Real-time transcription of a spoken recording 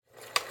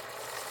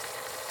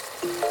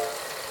We're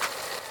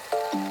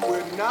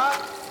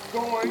not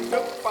going to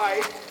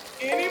fight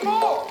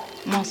anymore.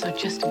 I'm also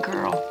just a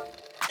girl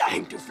I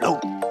hate to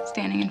float.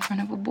 standing in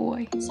front of a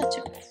boy. Such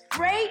a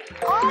great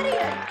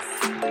audience.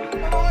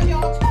 Come on,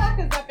 y'all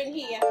talkers up in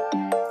here.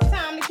 It's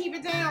time to keep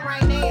it down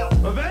right now.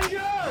 Avengers!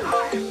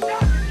 I am not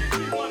going to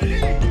give you one of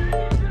these.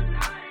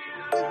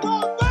 We're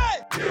going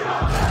back.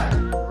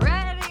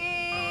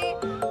 Ready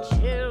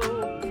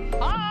to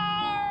party!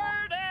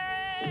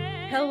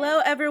 Hello,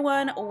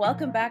 everyone.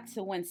 Welcome back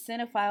to When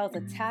Cinephiles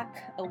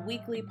Attack, a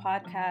weekly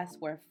podcast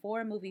where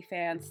four movie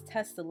fans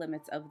test the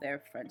limits of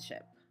their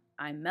friendship.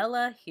 I'm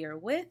Mela, here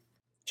with...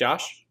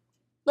 Josh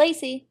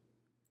Lacey.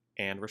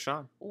 and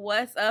Rashawn.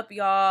 What's up,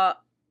 y'all?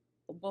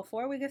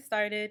 Before we get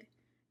started,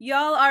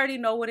 y'all already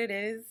know what it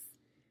is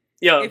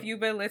Yo, if you've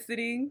been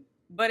listening.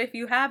 But if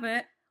you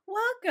haven't,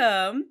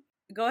 welcome.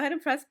 Go ahead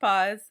and press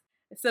pause.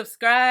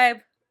 Subscribe,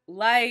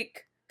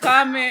 like,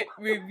 comment,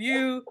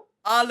 review,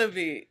 all of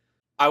it.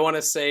 I want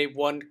to say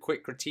one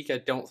quick critique. I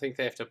don't think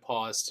they have to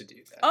pause to do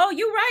that. Oh,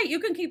 you're right. You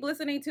can keep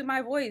listening to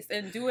my voice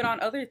and do it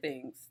on other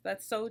things.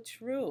 That's so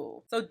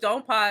true. So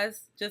don't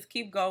pause. Just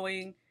keep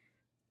going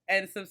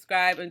and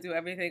subscribe and do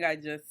everything I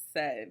just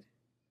said.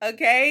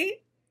 Okay?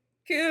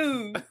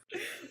 Cool.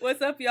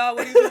 What's up, y'all?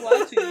 What have you been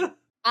watching?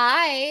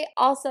 I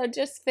also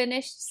just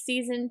finished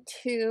season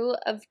 2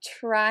 of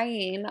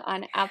Trying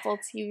on Apple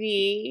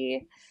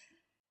TV.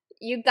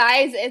 You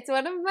guys, it's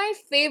one of my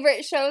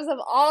favorite shows of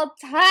all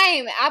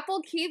time.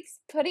 Apple keeps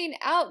putting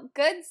out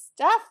good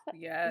stuff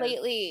Yes.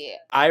 lately.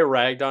 I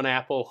ragged on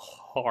Apple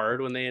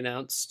hard when they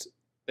announced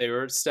they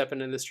were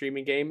stepping in the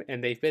streaming game,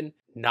 and they've been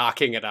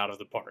knocking it out of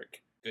the park.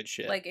 Good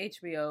shit. Like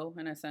HBO,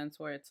 in a sense,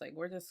 where it's like,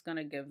 we're just going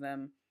to give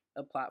them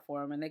a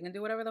platform and they can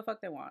do whatever the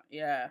fuck they want.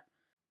 Yeah.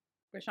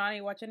 Rashani,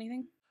 you watch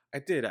anything? I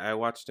did. I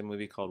watched a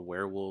movie called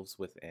Werewolves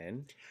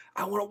Within.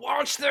 I want to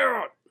watch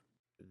that.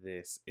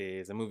 This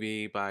is a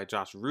movie by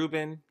Josh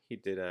Rubin. He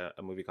did a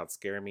movie called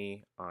Scare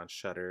Me on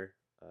Shudder,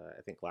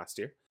 I think last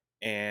year.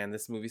 And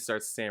this movie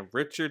stars Sam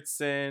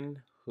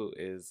Richardson, who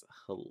is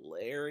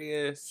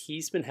hilarious.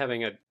 He's been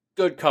having a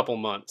good couple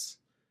months.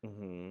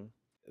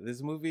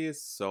 This movie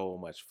is so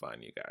much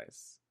fun, you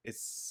guys.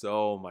 It's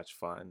so much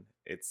fun.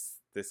 It's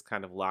this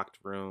kind of locked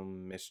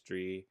room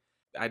mystery.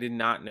 I did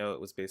not know it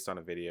was based on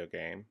a video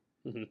game,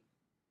 Mhm.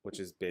 which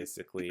is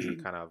basically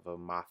kind of a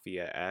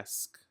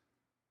mafia-esque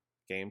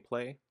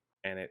gameplay.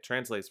 And it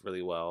translates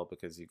really well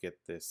because you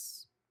get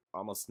this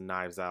almost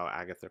Knives Out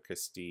Agatha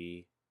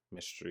Christie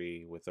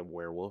mystery with a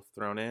werewolf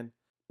thrown in.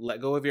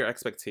 Let go of your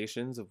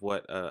expectations of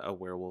what a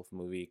werewolf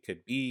movie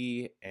could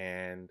be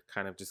and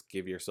kind of just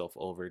give yourself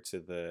over to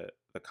the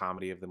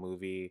comedy of the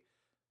movie.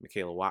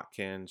 Michaela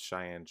Watkins,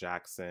 Cheyenne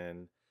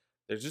Jackson.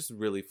 There's just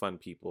really fun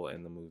people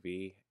in the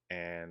movie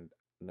and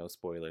no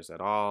spoilers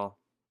at all.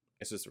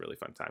 It's just a really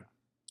fun time.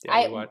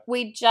 Yeah,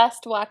 We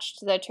just watched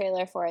the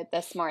trailer for it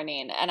this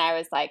morning, and I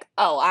was like,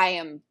 oh, I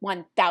am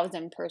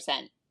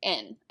 1000%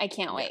 in. I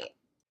can't wait.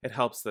 It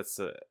helps that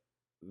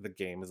the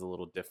game is a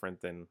little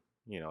different than,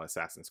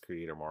 Assassin's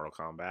Creed or Mortal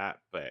Kombat,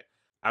 but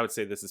I would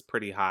say this is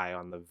pretty high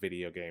on the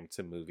video game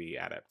to movie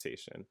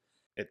adaptation.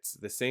 It's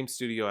the same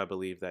studio, I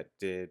believe,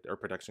 or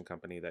production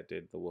company that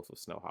did The Wolf of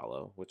Snow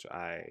Hollow, which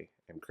I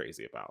am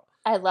crazy about.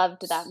 I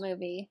loved that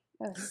movie.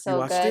 It was so You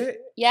watched good.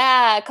 it?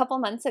 Yeah, a couple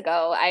months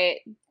ago. I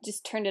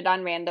just turned it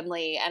on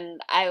randomly, and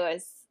I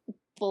was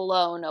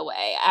blown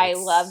away. I It's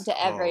loved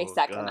every so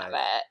second of good.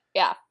 it.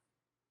 Yeah.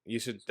 You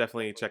should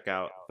definitely check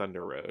out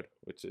Thunder Road,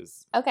 which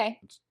is Okay.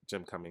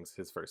 Jim Cummings'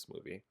 his first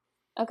movie.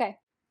 Okay.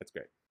 It's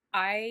great.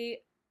 I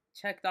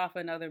checked off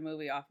another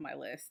movie off my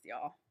list,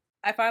 y'all.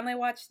 I finally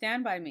watched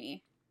Stand By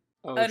Me.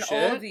 Oh, An shit.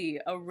 oldie,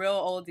 a real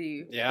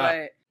oldie. Yeah.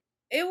 But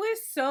it was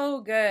so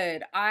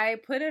good. I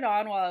put it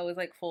on while I was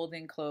like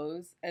folding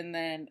clothes, and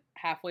then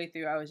halfway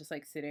through I was just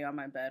like sitting on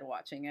my bed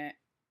watching it.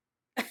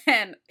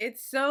 And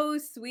it's so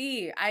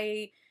sweet.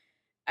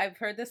 I've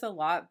heard this a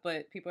lot,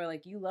 but people are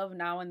like, you love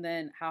Now and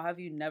Then. How have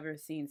you never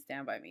seen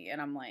Stand By Me?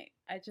 And I'm like,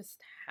 I just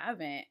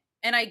haven't.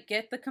 And I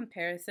get the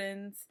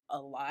comparisons a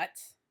lot,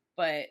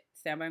 but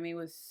Stand By Me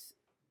was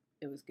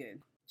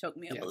good. Choked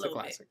me up Yeah, a it's a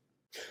little classic. bit.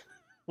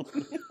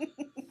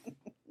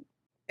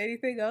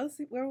 Anything else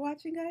we're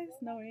watching, guys?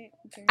 No, right?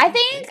 Okay.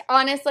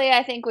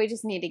 I think we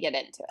just need to get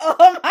into it.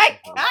 Oh my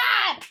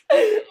god!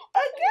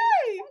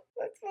 Okay,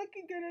 let's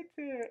fucking get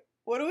into it.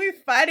 What are we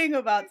fighting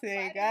about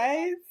today,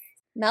 guys?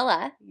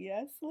 Mela,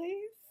 Yes,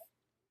 please.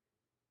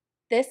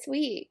 this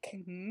week,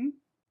 Mm-hmm.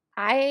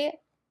 I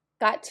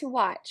got to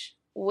watch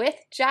with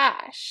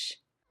Josh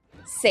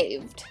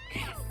Saved.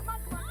 In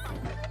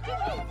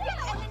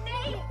the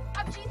name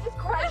of Jesus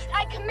Christ,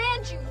 I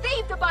command you,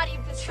 leave the body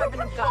of this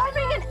servant of God.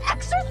 You're performing an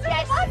exorcism?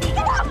 Yes. Get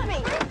off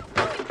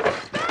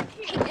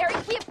me! Hey, Mary,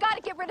 we have got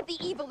to get rid of the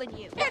evil in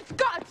you. It's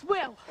God's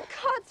will.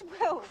 God's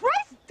will.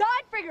 Christ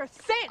died for your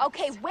sins.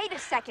 Okay, wait a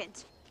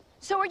second.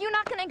 So are you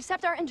not going to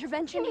accept our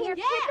intervention here?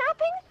 Yeah.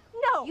 Kidnapping?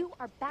 No. You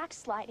are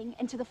backsliding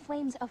into the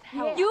flames of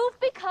hell. Yeah. You've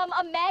become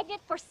a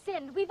magnet for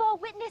sin. We've all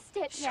witnessed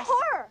it. Yes.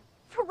 Sure.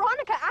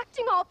 Veronica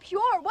acting all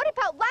pure. What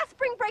about last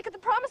spring break at the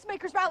Promise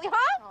Makers rally,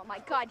 huh? Oh my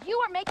God, you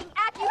are making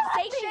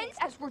accusations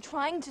as we're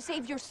trying to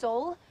save your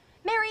soul.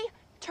 Mary,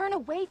 turn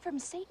away from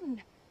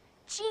Satan.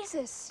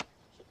 Jesus,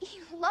 he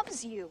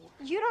loves you.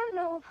 You don't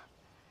know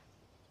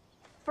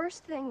the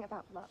first thing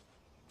about love.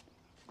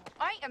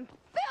 I am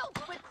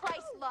filled with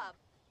Christ's love.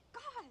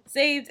 God.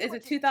 Saved is a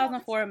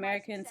 2004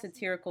 American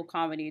satirical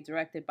comedy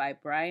directed by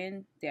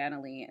Brian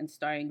Donnelly and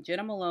starring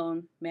Jenna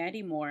Malone,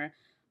 Mandy Moore,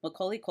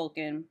 Macaulay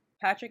Culkin,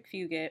 Patrick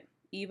Fugit,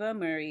 Eva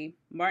Murray,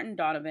 Martin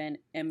Donovan,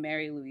 and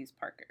Mary Louise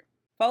Parker.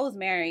 Follows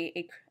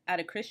Mary at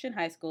a Christian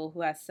high school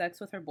who has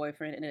sex with her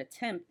boyfriend in an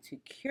attempt to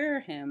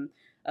cure him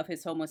of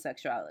his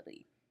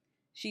homosexuality.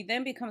 She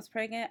then becomes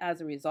pregnant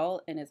as a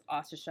result and is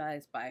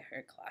ostracized by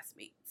her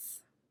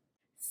classmates.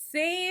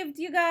 Saved,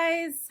 you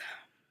guys.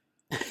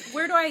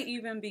 Where do I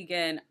even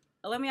begin?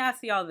 Let me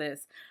ask y'all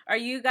this. Are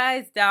you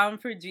guys down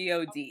for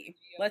GOD?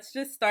 Let's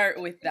just start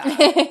with that.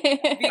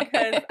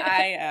 Because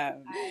I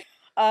am.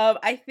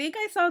 I think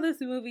I saw this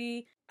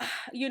movie.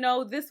 You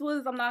know, this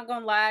was, I'm not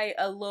gonna lie,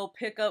 a little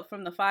pickup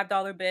from the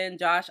 $5 bin.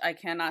 Josh, I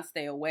Cannot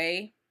Stay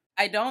Away.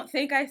 I don't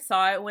think I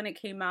saw it when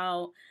it came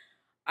out.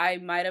 I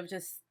might have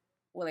just,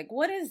 like,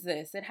 what is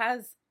this? It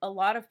has a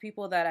lot of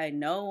people that I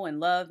know and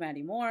love.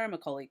 Mandy Moore,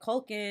 Macaulay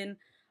Culkin,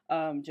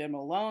 Jenna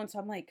Malone. So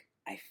I'm like,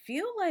 I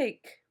feel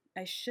like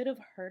I should have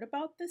heard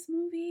about this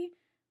movie,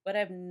 but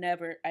I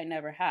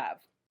never have.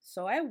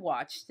 So I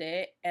watched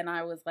it and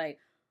I was like,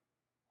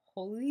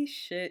 holy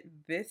shit,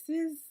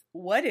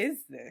 what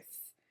is this?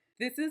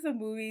 This is a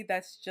movie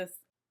that's just,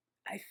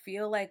 I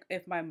feel like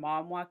if my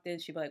mom walked in,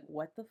 she'd be like,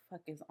 what the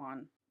fuck is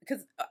on?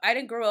 Because I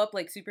didn't grow up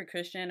like super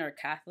Christian or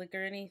Catholic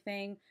or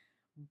anything,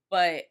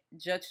 but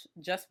just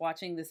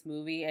watching this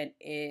movie and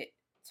it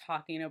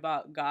talking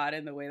about God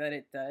in the way that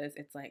it does,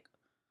 it's like,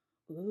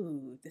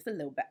 ooh, this is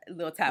a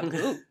little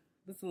taboo.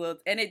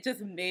 And it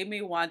just made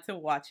me want to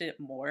watch it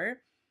more.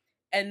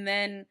 And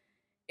then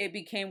it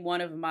became one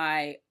of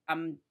my,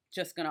 I'm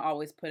just going to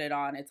always put it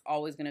on. It's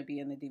always going to be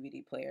in the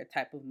DVD player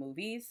type of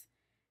movies.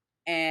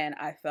 And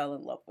I fell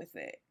in love with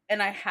it.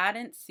 And I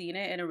hadn't seen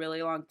it in a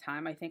really long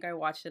time. I think I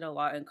watched it a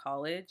lot in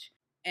college.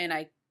 And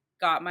I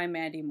got my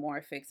Mandy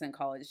Moore fix in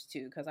college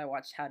too, because I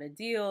watched How to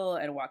Deal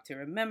and Walk to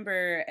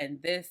Remember.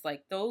 And this,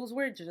 like, those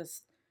were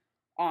just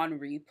on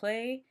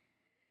replay.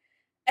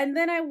 And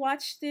then I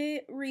watched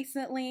it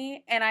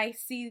recently and I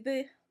see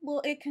the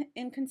little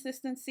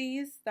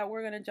inconsistencies that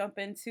we're going to jump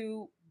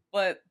into.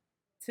 But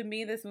to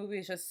me, this movie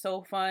is just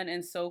so fun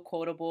and so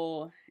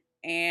quotable.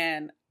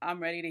 And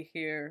I'm ready to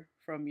hear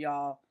from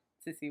y'all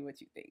to see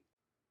what you think.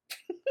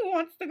 Who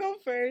wants to go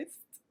first?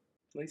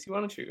 Lacey,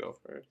 why don't you go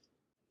first?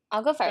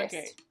 I'll go first.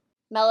 Okay.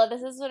 Mella,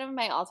 this is one of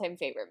my all-time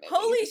favorite movies.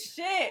 Holy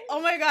shit!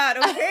 Oh my god,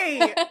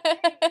 okay.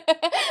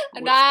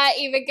 I'm not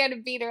even going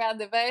to beat around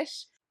the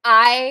bush.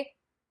 I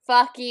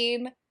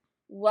fucking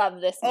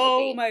love this movie.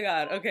 Oh my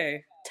god,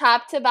 okay.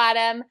 Top to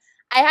bottom.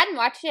 I hadn't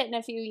watched it in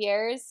a few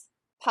years.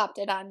 Popped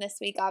it on this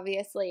week,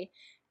 obviously.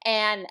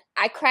 And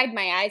I cried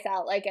my eyes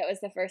out like it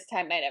was the first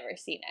time I'd ever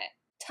seen it.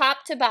 Top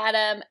to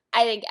bottom,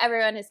 I think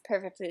everyone is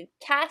perfectly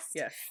cast.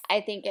 Yes.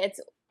 I think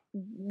it's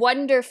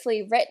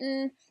wonderfully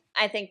written.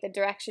 I think the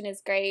direction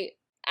is great.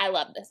 I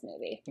love this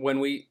movie. When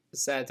we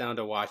sat down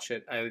to watch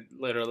it, I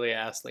literally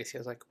asked Lacey,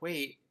 I was like,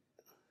 wait,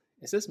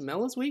 is this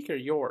Mella's week or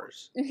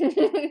yours?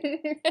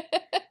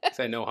 Because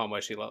I know how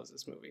much she loves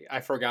this movie. I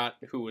forgot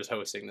who was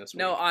hosting this week.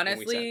 No, when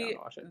we sat honestly, down to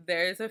watch it.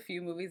 there's a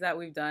few movies that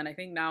we've done. I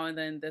think Now and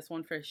Then, this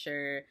one for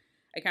sure.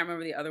 I can't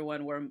remember the other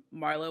one where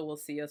Marla will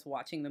see us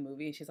watching the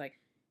movie and she's like,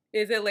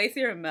 is it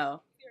Lacey or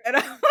Mel? And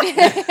I'm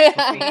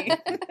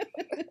like,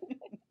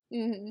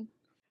 Mm-hmm.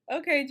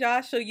 Okay,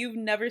 Josh, so you've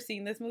never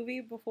seen this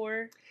movie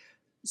before?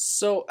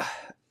 So,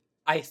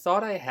 I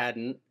thought I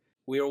hadn't.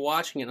 We were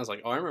watching it and I was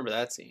like, oh, I remember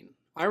that scene.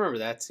 I remember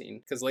that scene.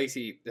 Because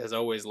Lacey has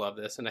always loved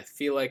this. And I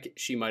feel like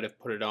she might have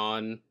put it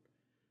on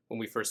when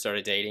we first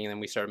started dating and then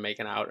we started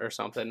making out or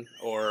something.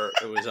 Or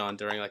it was on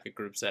during like a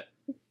group set.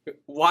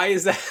 Why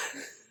is that?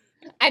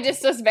 I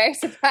just was very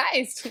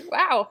surprised.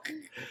 Wow.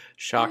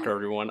 Shocker,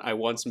 everyone. I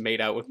once made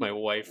out with my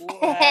wife.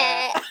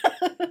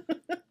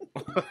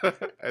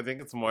 I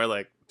think it's more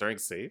like during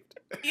Saved.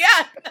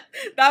 Yeah,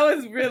 that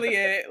was really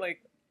it.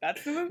 Like,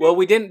 that's the movie? Well,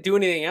 we didn't do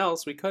anything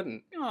else. We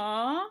couldn't.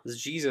 Aww.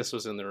 Jesus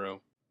was in the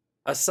room.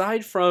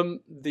 Aside from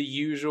the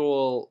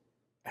usual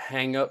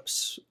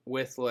hang-ups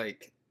with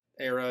like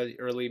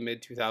early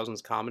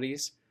mid-2000s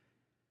comedies,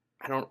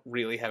 I don't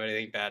really have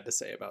anything bad to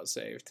say about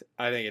Saved.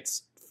 I think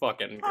it's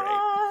fucking great.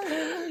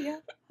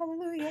 Hallelujah.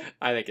 Hallelujah.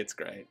 I think it's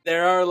great.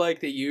 There are like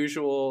the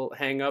usual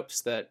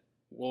hang-ups that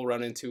we'll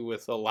run into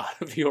with a lot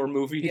of your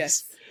movies.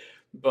 Yes.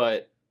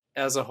 But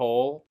as a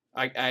whole,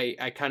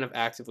 I kind of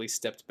actively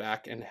stepped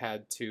back and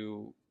had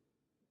to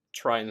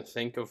try and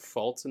think of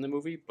faults in the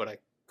movie, but I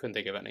couldn't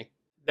think of any.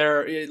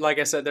 Like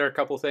I said, there are a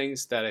couple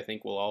things that I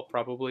think we'll all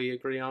probably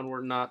agree on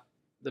were not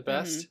the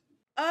best.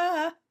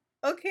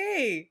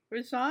 Okay.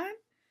 Rashawn?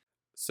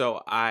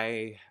 So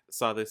I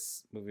saw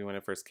this movie when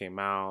it first came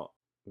out.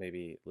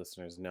 Maybe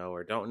listeners know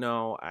or don't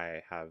know.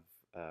 I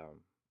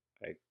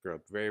grew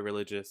up very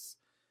religious.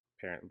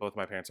 both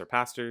my parents are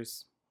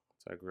pastors,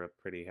 so I grew up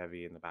pretty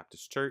heavy in the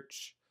Baptist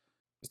church.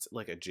 It's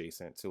like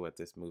adjacent to what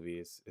this movie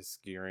is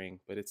skewering,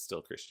 but it's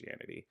still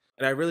Christianity.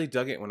 And I really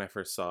dug it when I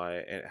first saw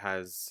it. It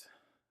has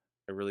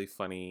a really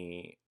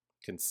funny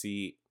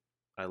conceit.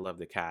 I love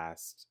the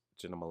cast.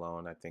 Jenna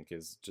Malone, I think,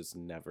 is just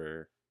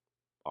never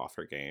off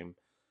her game.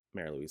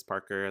 Mary Louise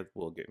Parker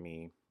will get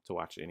me to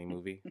watch any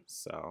movie.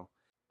 So,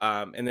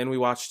 and then we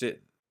watched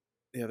it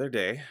the other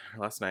day,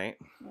 last night,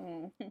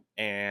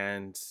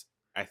 and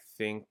I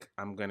think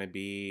I'm gonna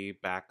be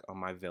back on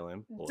my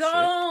villain bullshit.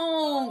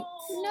 Don't!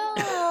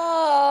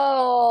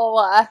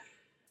 No!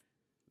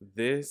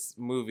 This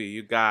movie,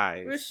 you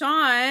guys.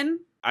 Rashawn.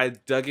 I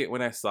dug it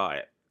when I saw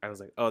it. I was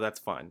like, oh, that's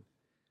fun.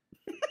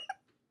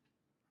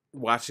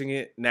 Watching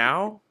it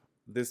now,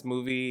 this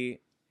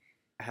movie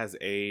has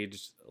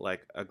aged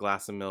like a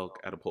glass of milk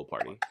at a pool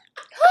party.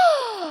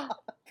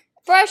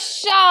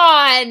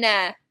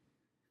 Rashawn!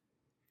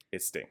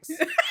 It stinks.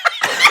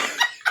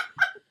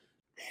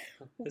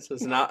 This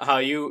is not how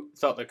you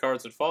thought the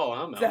cards would fall,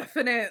 huh, Mel?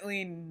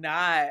 Definitely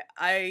not.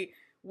 I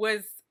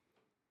was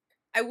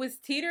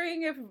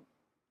teetering if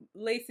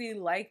Lacey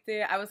liked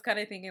it. I was kind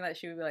of thinking that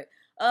she would be like,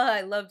 oh,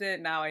 I loved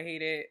it, now I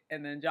hate it.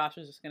 And then Josh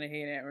was just going to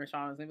hate it, and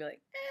Rashawn was going to be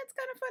like, it's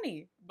kind of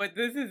funny. But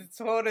this is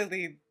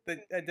totally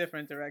a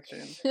different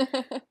direction.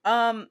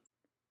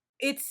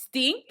 It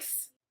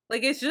stinks.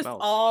 Like, it's just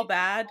Smells. all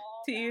bad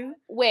to you.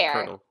 Where?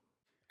 Turtle.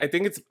 I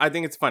think it's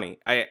funny.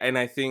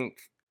 I think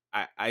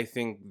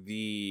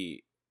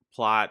the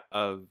plot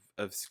of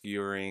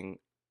skewering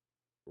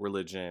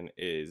religion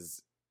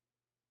is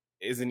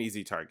an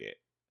easy target,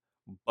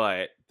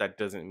 but that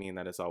doesn't mean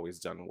that it's always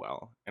done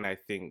well. And I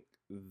think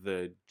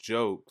the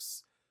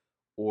jokes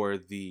or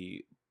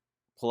the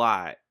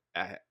plot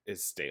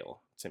is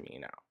stale to me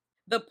now.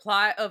 The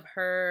plot of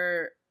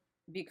her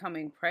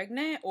becoming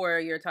pregnant, or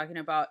you're talking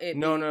about it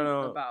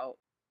No. about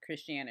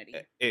Christianity?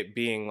 It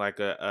being like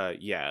a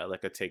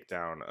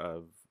takedown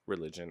of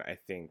religion. I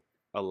think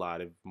a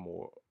lot of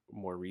more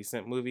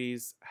recent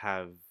movies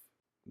have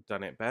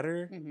done it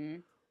better,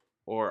 and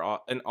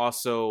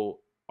also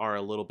are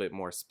a little bit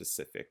more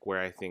specific,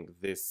 where I think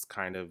this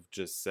kind of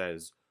just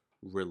says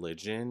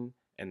religion,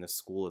 and the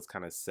school is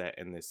kind of set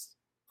in this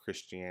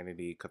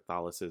Christianity,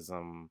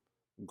 Catholicism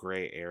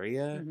gray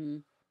area.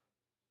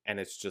 And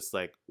it's just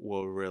like,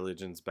 well,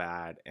 religion's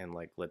bad, and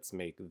like, let's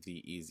make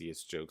the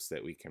easiest jokes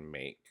that we can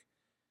make.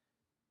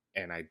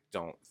 And I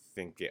don't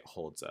think it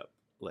holds up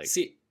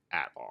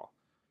at all.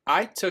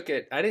 I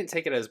didn't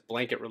take it as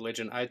blanket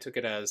religion. I took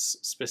it as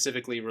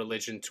specifically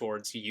religion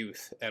towards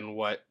youth, and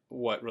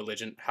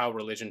how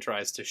religion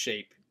tries to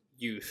shape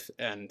youth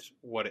and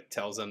what it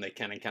tells them they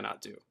can and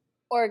cannot do.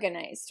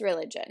 Organized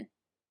religion.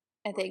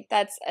 I think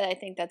that's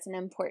an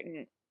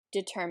important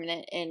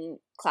determinant in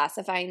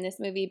classifying this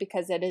movie,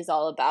 because it is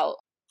all about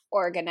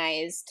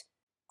organized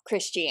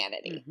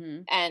Christianity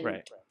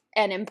and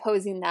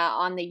imposing that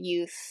on the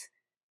youth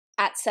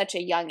at such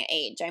a young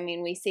age. I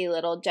mean, we see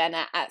little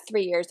Jenna at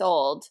 3 years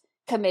old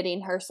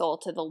committing her soul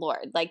to the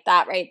Lord. Like,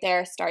 that right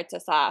there starts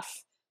us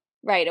off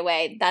right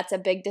away. That's a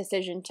big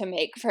decision to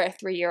make for a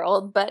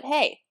 3-year-old, but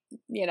hey,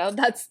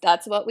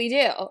 that's what we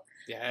do.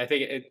 Yeah, I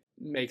think it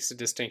makes a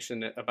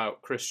distinction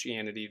about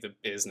Christianity, the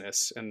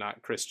business, and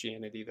not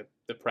Christianity,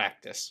 the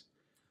practice.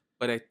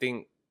 But I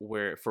think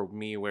where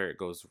it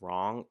goes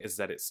wrong is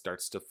that it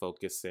starts to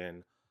focus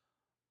in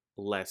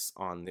less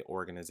on the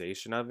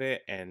organization of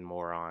it and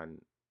more on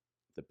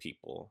the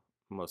people,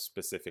 most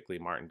specifically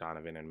Martin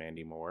Donovan and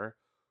Mandy Moore,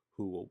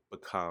 who will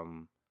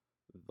become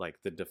like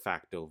the de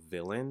facto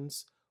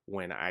villains,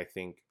 when I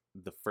think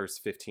the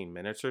first 15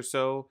 minutes or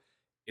so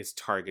is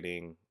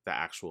targeting the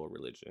actual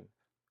religion.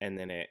 And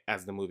then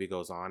as the movie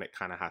goes on, it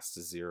kind of has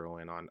to zero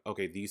in on,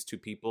 okay, these two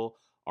people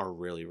are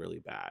really, really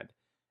bad.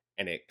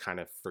 And it kind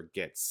of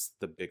forgets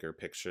the bigger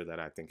picture that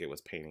I think it was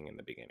painting in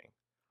the beginning.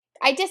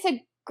 I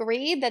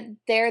disagree that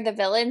they're the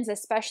villains,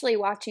 especially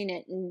watching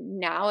it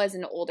now as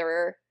an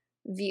older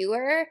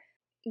viewer.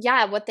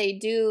 Yeah, what they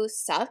do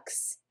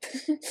sucks.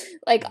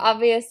 Like,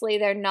 obviously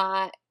they're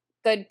not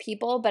good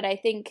people, but I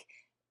think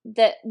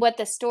that what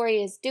the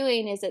story is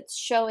doing is it's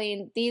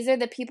showing these are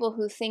the people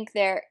who think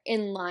they're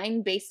in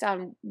line based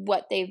on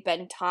what they've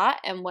been taught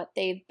and what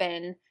they've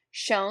been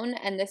shown,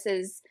 and this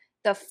is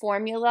the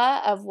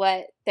formula of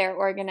what their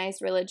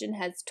organized religion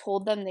has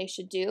told them they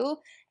should do.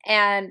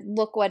 And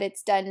look what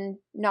it's done,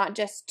 not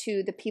just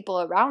to the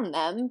people around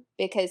them,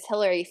 because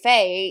Hilary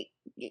Faye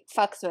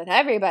fucks with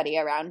everybody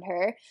around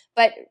her,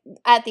 but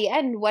at the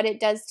end, what it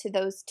does to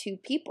those two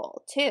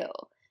people too.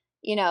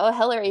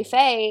 Hilary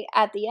Faye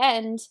at the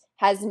end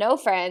has no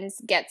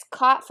friends, gets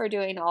caught for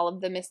doing all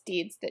of the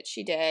misdeeds that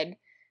she did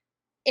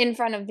in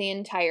front of the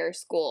entire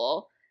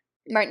school.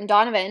 Martin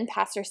Donovan,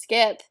 Pastor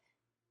Skip,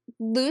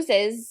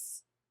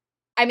 loses.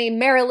 I mean,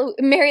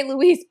 Mary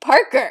Louise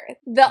Parker,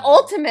 the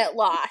ultimate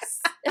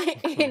loss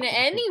in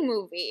any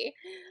movie.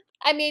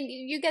 I mean,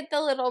 you get the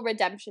little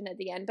redemption at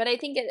the end, but I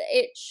think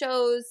it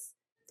shows.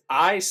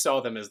 I saw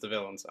them as the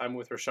villains. I'm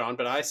with Rashawn,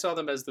 but I saw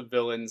them as the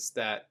villains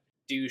that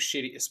do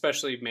shitty,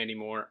 especially Mandy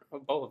Moore,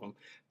 both of them,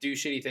 do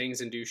shitty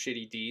things and do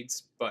shitty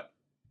deeds, but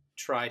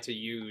try to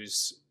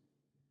use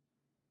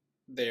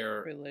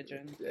their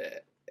Religion.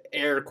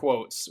 air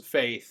quotes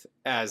faith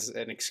as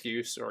an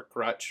excuse or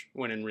crutch,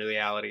 when in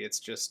reality it's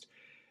just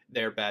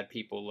they're bad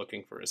people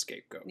looking for a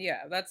scapegoat.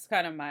 Yeah, that's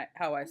kind of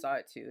how I saw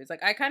it too. It's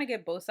like I kind of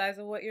get both sides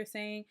of what you're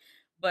saying,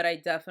 but I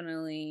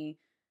definitely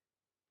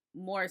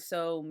more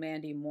so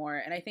Mandy Moore,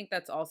 and I think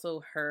that's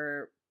also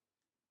her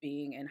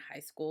being in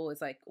high school.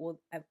 It's like, well,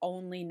 I've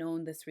only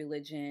known this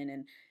religion,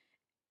 and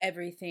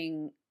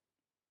everything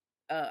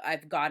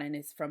I've gotten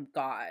is from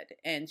God.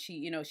 And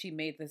she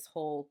made this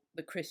whole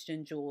the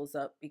Christian jewels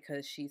up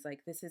because she's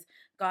like, this is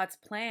God's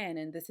plan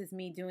and this is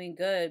me doing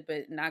good.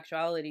 But in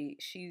actuality,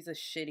 she's a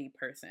shitty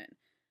person.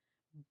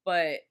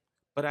 But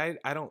I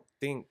don't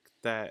think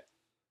that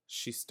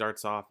she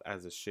starts off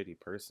as a shitty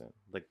person.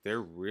 Like,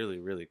 they're really,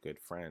 really good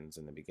friends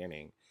in the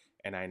beginning.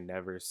 And I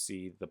never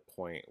see the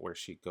point where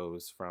she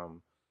goes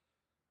from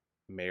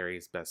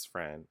Mary's best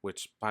friend,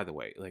 which, by the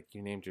way, like,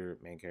 you named your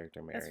main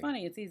character Mary. That's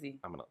funny. It's easy.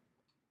 I'm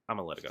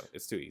gonna let it go.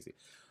 It's too easy.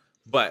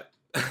 But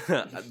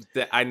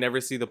I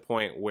never see the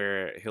point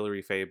where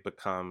Hilary Faye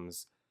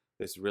becomes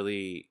this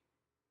really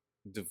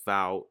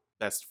devout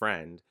best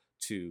friend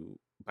to,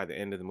 by the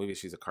end of the movie,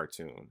 she's a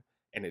cartoon.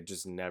 And it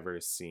just never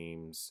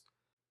seems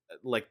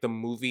like the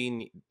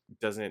movie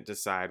doesn't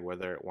decide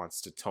whether it wants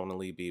to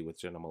tonally be with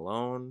Jenna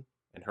Malone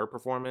and her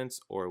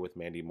performance or with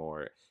Mandy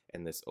Moore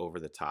and this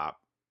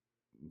over-the-top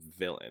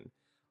villain,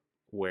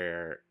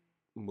 where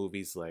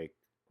movies like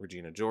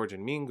Regina George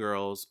and Mean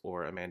Girls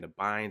or Amanda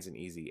Bynes and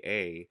Easy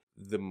A,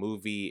 the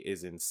movie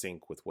is in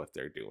sync with what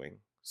they're doing.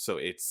 So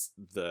it's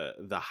the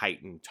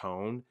heightened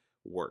tone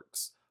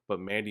works. But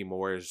Mandy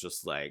Moore is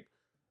just like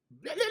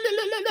blah, blah,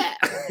 blah, blah,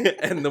 blah.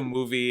 And the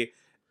movie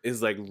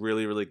is like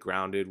really, really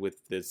grounded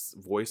with this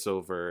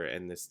voiceover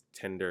and this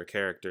tender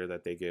character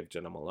that they give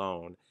Jenna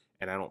Malone.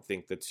 And I don't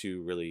think the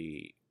two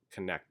really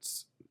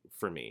connects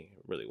for me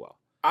really well.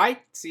 I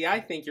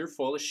think you're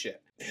full of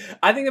shit.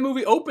 I think the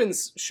movie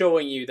opens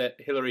showing you that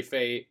Hilary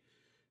Faye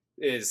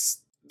is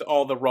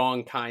all the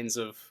wrong kinds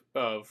of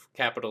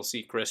capital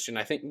C Christian.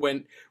 I think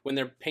when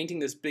they're painting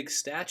this big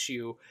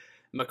statue,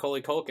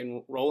 Macaulay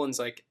Culkin, Roland's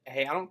like,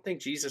 hey, I don't think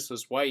Jesus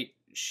was white.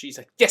 She's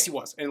like, yes, he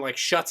was. And like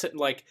shuts it.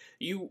 Like,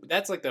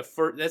 that's like the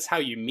first, that's how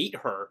you meet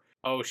her.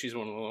 Oh, she's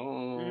one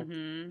of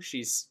the,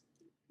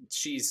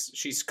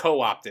 she's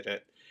co-opted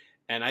it.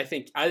 And I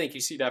think you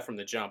see that from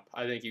the jump.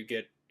 I think you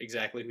get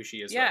exactly who she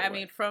is. Yeah, right I away.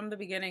 mean, from the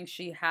beginning,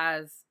 she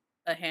has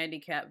a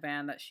handicap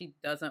van that she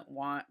doesn't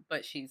want,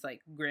 but she's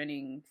like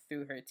grinning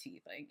through her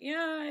teeth, like,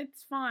 yeah,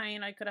 it's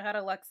fine. I could have had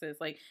a Lexus,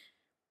 like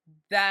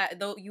that.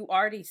 Though you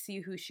already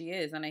see who she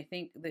is, and I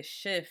think the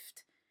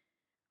shift,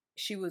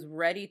 she was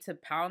ready to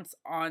pounce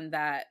on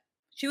that.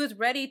 She was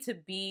ready to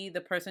be the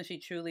person she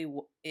truly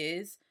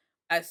is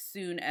as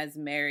soon as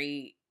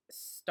Mary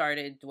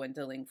started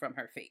dwindling from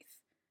her faith,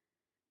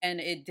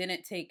 and it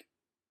didn't take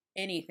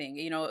anything.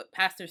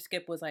 Pastor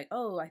Skip was like,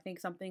 oh, I think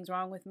something's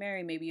wrong with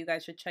Mary. Maybe you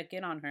guys should check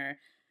in on her.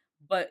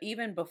 But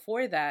even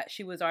before that,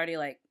 she was already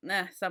like,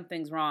 nah,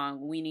 something's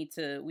wrong. We need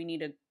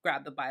to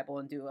grab the Bible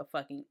and do a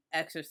fucking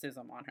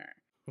exorcism on her.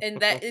 And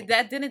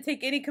that didn't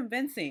take any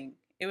convincing.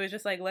 It was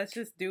just like, let's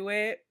just do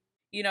it.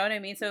 You know what I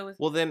mean? So it was...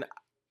 Well, then,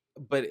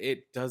 but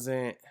it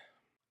doesn't,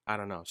 I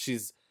don't know.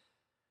 She's,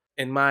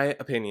 in my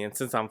opinion,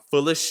 since I'm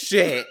full of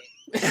shit.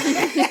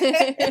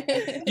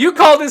 You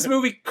call this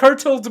movie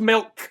curdled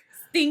milk.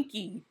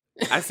 Stinky.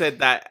 I said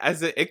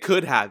it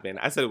could happen.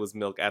 I said it was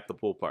milk at the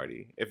pool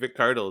party. If it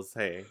curdles,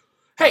 hey.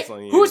 Hey,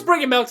 who's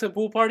bringing milk to the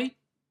pool party?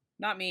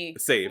 Not me.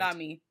 Saved. Not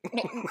me.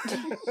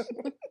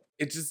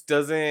 It just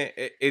doesn't,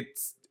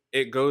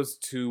 it goes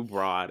too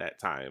broad at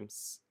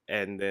times.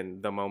 And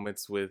then the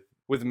moments with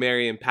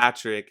Mary and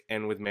Patrick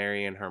and with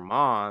Mary and her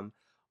mom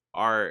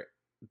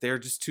they're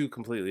just two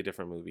completely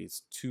different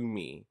movies to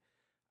me.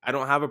 I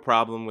don't have a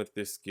problem with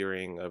this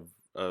skewering of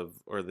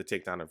or the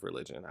takedown of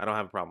religion. I don't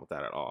have a problem with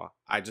that at all.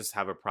 I just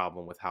have a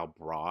problem with how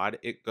broad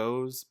it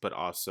goes, but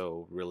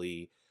also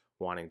really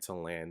wanting to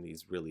land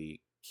these really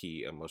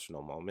key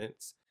emotional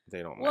moments.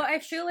 They don't Well, match. I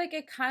feel like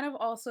it kind of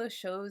also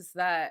shows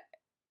that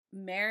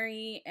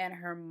Mary and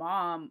her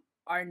mom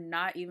are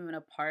not even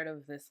a part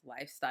of this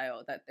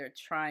lifestyle that they're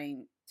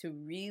trying to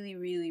really,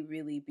 really,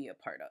 really be a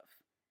part of.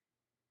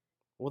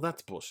 Well,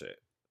 that's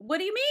bullshit. What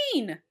do you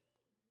mean?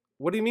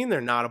 What do you mean they're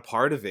not a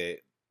part of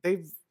it?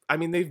 They've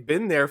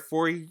been there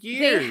for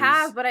years. They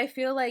have, but I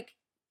feel like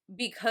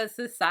because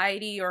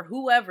society or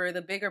whoever,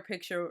 the bigger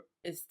picture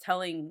is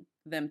telling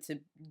them to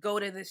go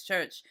to this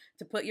church,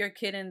 to put your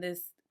kid in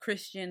this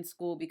Christian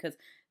school because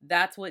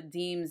that's what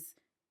deems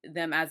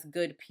them as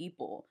good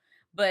people.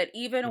 But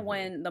even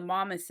when the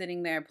mom is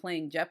sitting there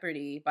playing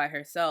Jeopardy by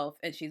herself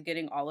and she's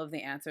getting all of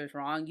the answers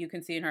wrong, you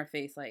can see in her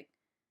face like,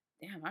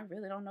 damn, I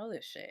really don't know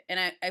this shit. And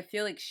I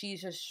feel like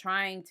she's just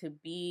trying to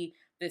be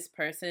this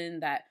person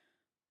that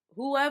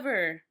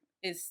whoever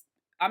is,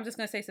 I'm just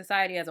going to say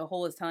society as a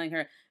whole is telling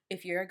her,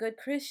 if you're a good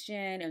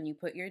Christian and you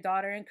put your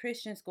daughter in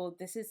Christian school,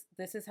 this is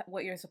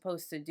what you're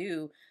supposed to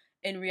do.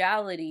 In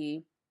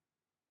reality,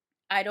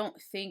 I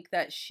don't think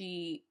that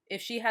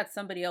if she had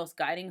somebody else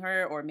guiding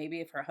her, or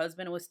maybe if her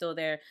husband was still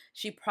there,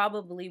 she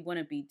probably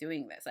wouldn't be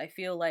doing this. I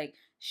feel like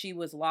she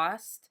was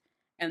lost,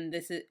 and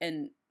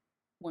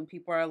when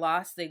people are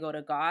lost, they go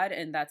to God,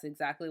 and that's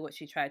exactly what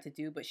she tried to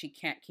do, but she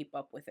can't keep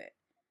up with it.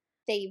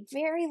 They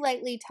very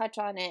lightly touch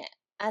on it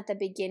at the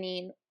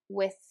beginning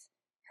with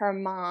her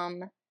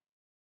mom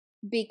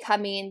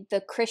becoming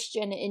the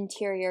Christian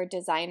interior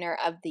designer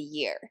of the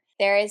year.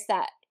 There is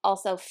that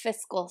also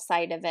fiscal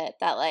side of it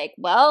that, like,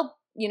 well,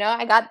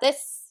 I got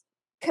this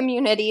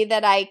community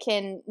that I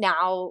can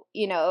now,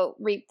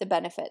 reap the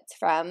benefits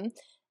from.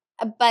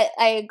 But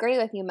I agree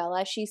with you,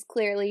 Mela. She's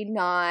clearly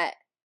not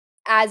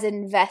as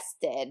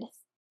invested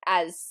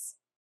as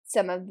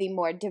some of the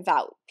more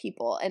devout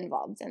people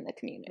involved in the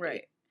community.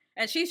 Right.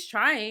 And she's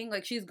trying,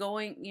 like, she's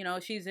going,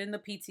 she's in the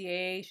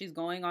PTA, she's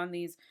going on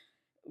these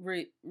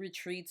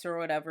retreats or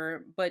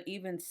whatever, but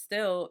even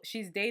still,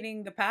 she's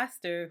dating the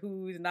pastor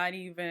who's not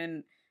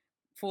even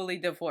fully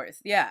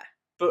divorced. Yeah.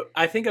 But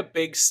I think a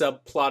big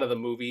subplot of the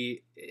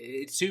movie,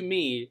 to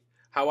me,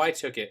 how I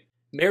took it,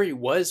 Mary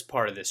was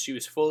part of this. She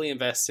was fully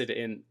invested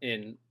in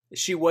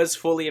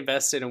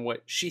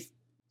what she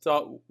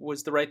thought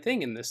was the right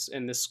thing in this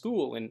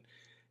school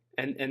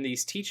and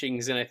these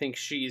teachings. And I think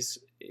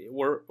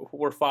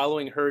we're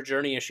following her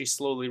journey as she's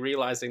slowly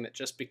realizing that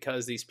just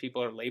because these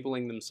people are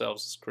labeling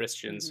themselves as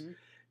Christians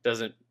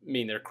doesn't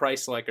mean they're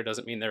Christ-like, or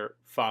doesn't mean they're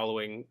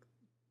following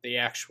the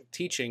actual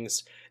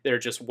teachings. They're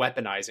just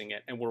weaponizing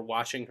it, and we're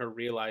watching her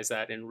realize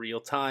that in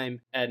real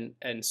time, and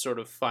sort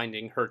of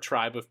finding her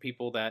tribe of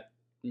people that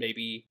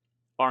maybe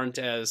aren't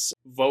as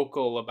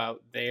vocal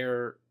about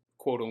their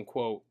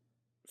quote-unquote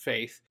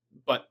faith,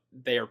 but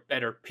they're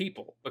better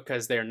people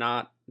because they're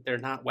not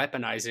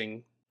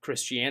weaponizing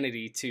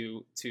Christianity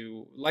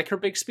to like her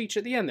big speech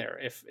at the end there.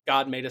 If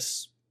God made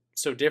us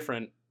so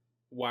different,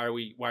 why are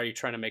you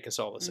trying to make us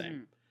all the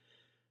same?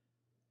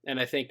 And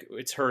I think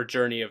it's her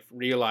journey of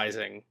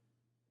realizing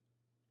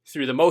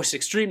through the most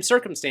extreme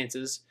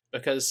circumstances,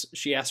 because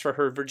she asked for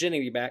her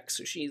virginity back,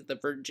 so she's the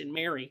Virgin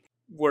Mary,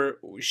 where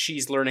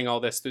she's learning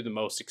all this through the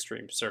most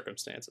extreme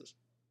circumstances.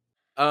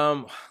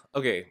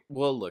 Okay,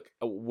 well, look,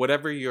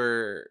 whatever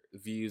your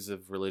views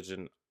of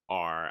religion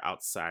are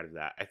outside of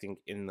that, I think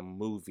in the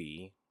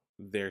movie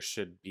there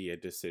should be a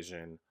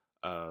decision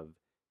of,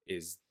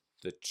 is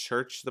the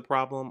church the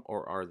problem,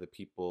 or are the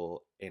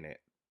people in it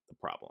the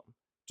problem,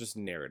 just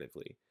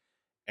narratively.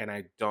 And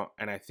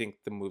I think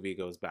the movie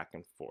goes back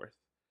and forth.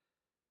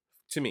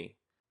 To me,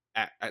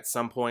 at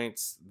some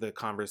points, the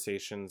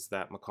conversations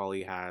that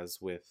Macaulay has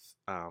with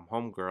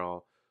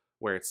Homegirl,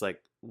 where it's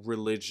like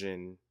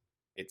religion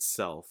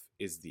itself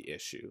is the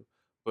issue,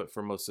 but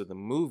for most of the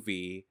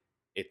movie,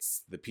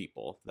 it's the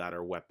people that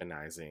are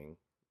weaponizing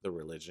the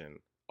religion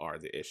are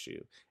the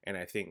issue. And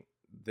I think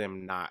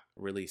them not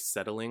really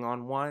settling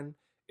on one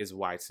is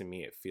why, to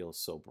me, it feels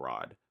so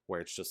broad,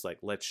 where it's just like,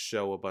 let's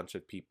show a bunch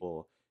of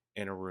people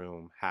in a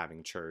room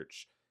having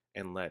church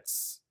and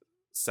let's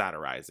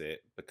satirize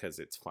it because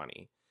it's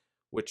funny,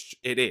 which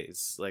it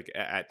is, like,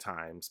 at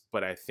times.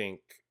 But I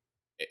think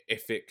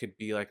if it could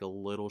be like a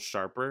little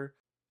sharper,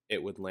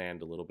 it would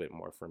land a little bit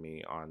more for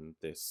me on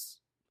this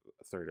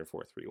third or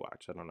fourth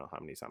rewatch. I don't know how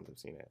many times I've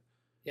seen it.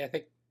 Yeah,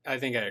 I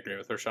think I agree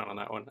with Rashawn on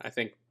that one. I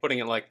think putting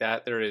it like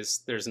that,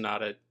 there's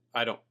not a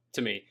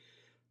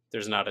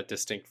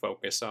distinct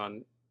focus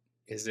on,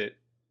 is it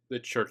the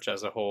church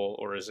as a whole,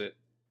 or is it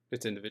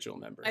its individual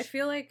members? I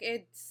feel like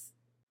it's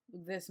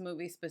this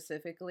movie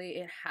specifically,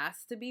 it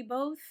has to be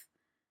both,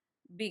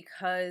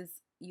 because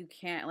you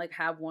can't like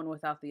have one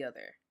without the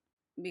other.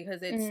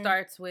 Because it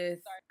starts with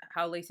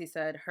how Lacey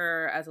said,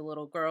 her as a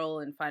little girl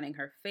and finding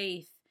her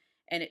faith,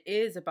 and it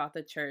is about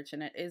the church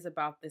and it is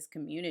about this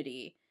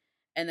community.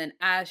 And then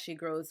as she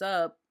grows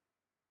up,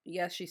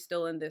 yes, she's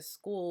still in this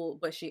school,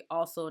 but she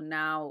also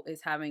now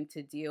is having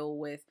to deal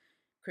with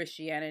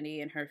Christianity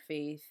and her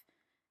faith,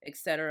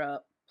 etc.,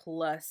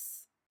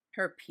 plus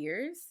her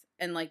peers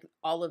and like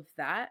all of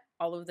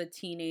the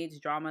teenage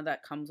drama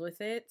that comes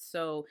with it.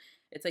 So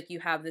it's like you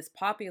have this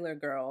popular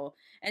girl,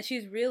 and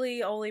she's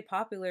really only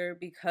popular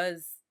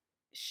because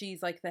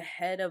she's like the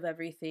head of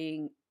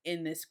everything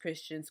in this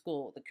Christian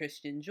school, the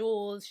Christian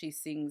Jewels. She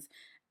sings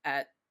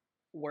at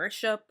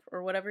worship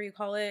or whatever you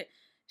call it.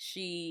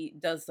 She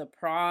does the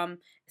prom.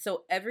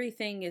 So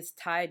everything is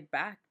tied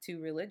back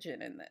to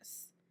religion in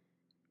this.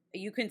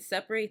 You can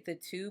separate the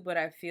two, but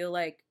I feel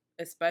like,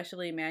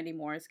 especially Mandy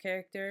Moore's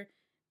character,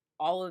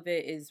 all of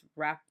it is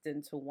wrapped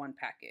into one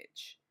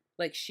package.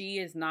 Like, she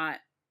is not,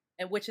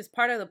 and which is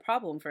part of the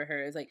problem for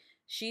her, is like,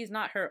 she's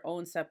not her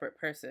own separate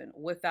person.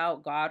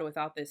 Without God,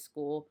 without this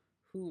school,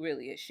 who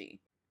really is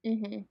she?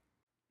 Mm-hmm.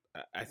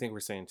 I think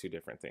we're saying two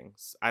different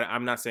things.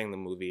 I'm not saying the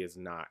movie is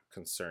not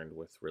concerned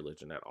with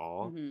religion at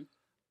all. Mm-hmm.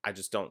 I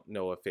just don't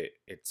know if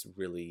it's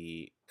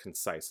really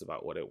concise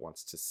about what it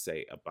wants to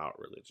say about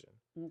religion.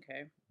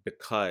 Okay.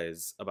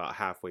 Because about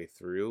halfway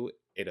through,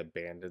 it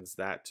abandons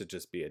that to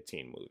just be a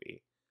teen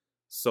movie.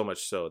 So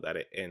much so that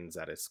it ends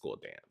at a school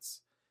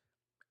dance.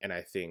 And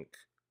I think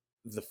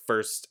the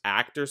first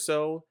act or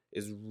so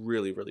is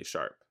really, really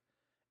sharp.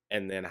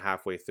 And then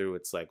halfway through,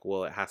 it's like,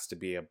 well, it has to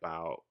be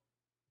about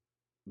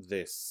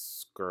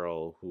this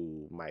girl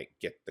who might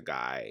get the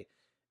guy.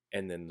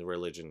 And then the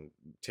religion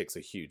takes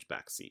a huge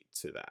backseat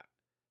to that.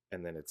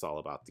 And then it's all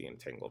about the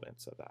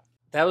entanglements of that.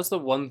 That was the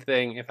one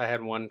thing, if I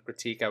had one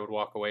critique, I would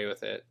walk away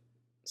with it.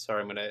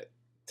 Sorry, I'm going to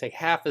take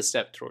half a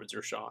step towards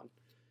Rashawn.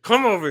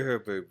 Come over here,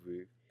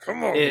 baby.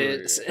 Come over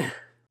here.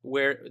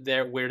 Where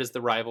does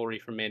the rivalry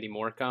from Mandy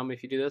Moore come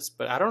if you do this?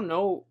 But I don't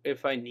know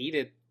if I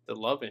needed the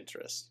love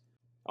interest.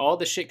 All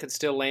the shit could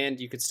still land.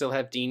 You could still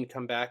have Dean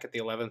come back at the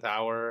 11th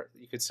hour.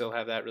 You could still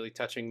have that really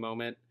touching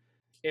moment.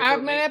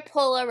 I'm going to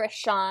pull a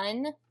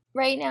Rashawn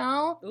right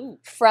now Ooh.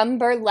 from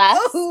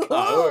Burlesque.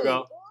 Oh, here we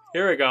go.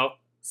 Here we go.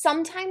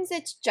 Sometimes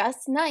it's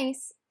just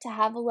nice to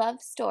have a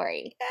love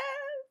story.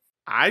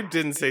 I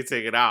didn't say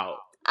take it out.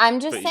 I'm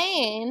just But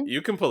saying.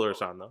 You can pull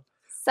Rashawn, though.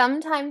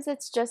 Sometimes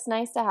it's just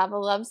nice to have a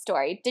love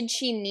story. Did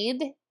she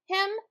need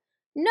him?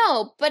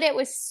 No, but it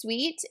was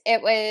sweet.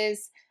 It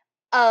was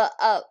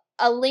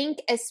a link,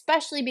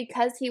 especially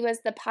because he was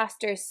the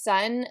pastor's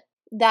son.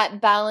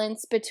 That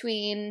balance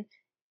between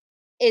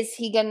is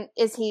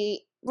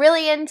he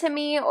really into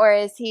me, or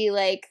is he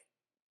like,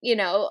 you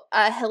know,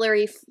 a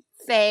Hillary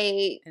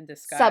Faye In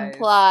disguise.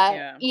 subplot?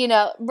 Yeah. You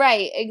know,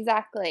 right?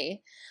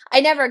 Exactly. I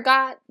never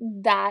got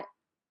that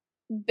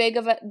big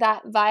of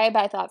that vibe.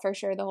 I thought for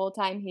sure the whole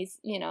time he's,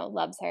 you know,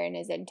 loves her and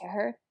is into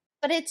her.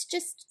 But it's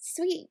just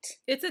sweet.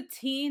 It's a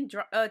teen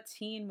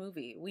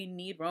movie. We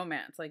need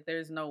romance. Like,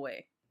 there's no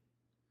way.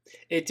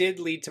 It did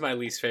lead to my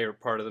least favorite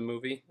part of the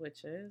movie.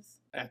 Which is?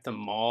 At the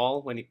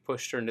mall, when he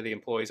pushed her into the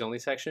employees only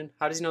section.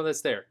 How does he know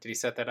that's there? Did he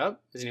set that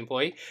up? Is he an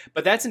employee?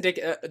 But that's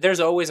indicative. There's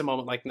always a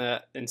moment like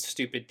that in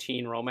stupid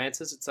teen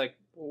romances. It's like,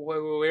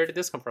 where did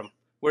this come from?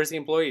 Where's the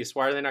employees?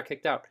 Why are they not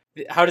kicked out?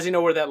 How does he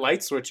know where that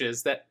light switch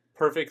is that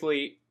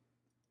perfectly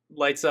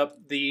lights up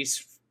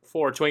these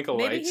 4 twinkle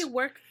Maybe lights? he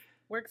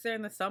works there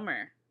in the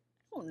summer.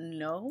 I don't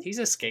know. He's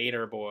a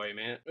skater boy,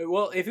 man.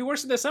 Well, if he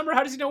works in the summer,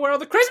 how does he know where all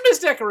the Christmas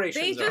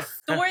decorations They are? just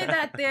store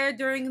that there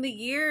during the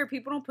year.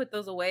 People don't put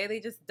those away. They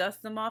just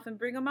dust them off and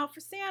bring them out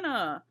for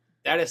Santa.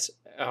 That is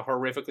a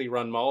horrifically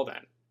run mall,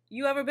 then.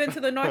 You ever been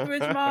to the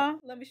Northridge Mall?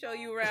 Let me show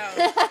you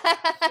around.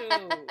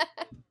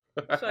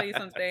 Show you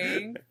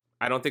something.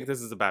 I don't think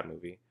this is a bad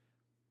movie.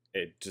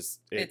 It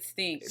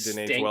stinks.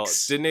 Didn't age well.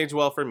 Didn't age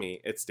well for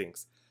me. It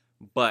stinks.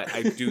 But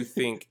I do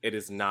think it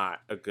is not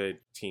a good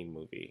teen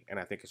movie, and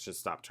I think it should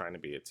stop trying to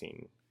be a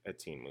teen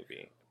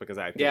movie, because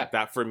I think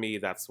that for me,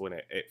 that's when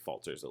it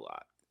falters a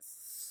lot.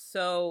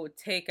 So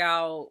take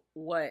out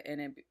what in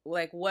it?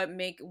 Like what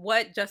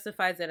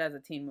justifies it as a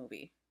teen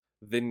movie?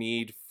 The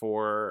need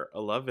for a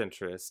love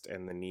interest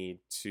and the need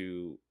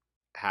to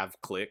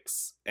have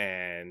cliques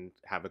and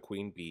have a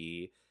queen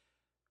bee.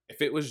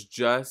 If it was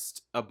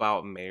just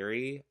about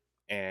Mary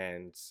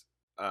and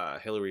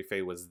Hillary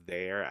Faye was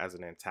there as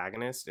an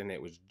antagonist, and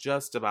it was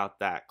just about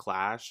that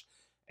clash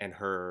and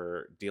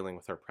her dealing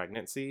with her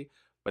pregnancy,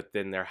 but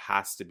then there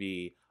has to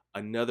be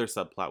another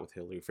subplot with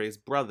Hillary Faye's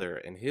brother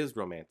and his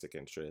romantic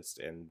interest,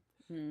 and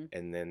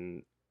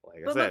then, like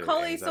I said,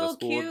 Macaulay's it ends at a so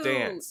school cute.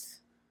 dance.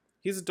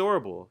 He's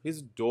adorable.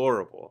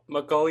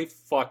 Macaulay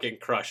fucking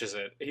crushes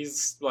it.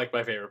 He's like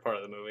my favorite part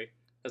of the movie.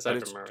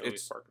 Aside from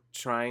It's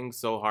trying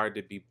so hard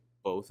to be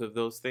both of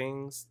those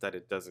things that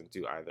it doesn't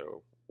do either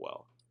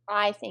well.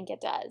 I think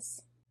it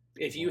does.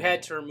 If you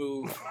had to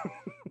remove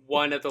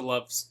one of the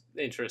love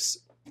interests,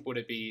 would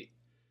it be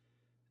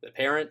the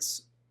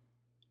parents,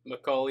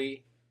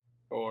 Macaulay,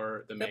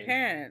 or the main? The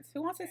parents.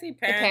 Who wants to see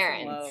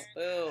parents in love?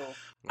 Boo.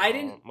 I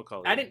didn't.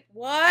 Macaulay. I didn't.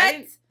 What?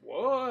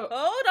 Whoa.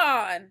 Hold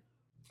on.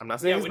 I'm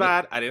not saying he's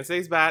bad. I didn't say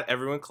he's bad.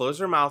 Everyone close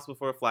your mouths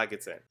before a flag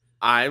gets in.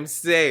 I'm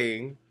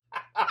saying...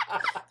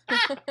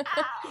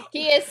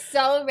 He is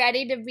so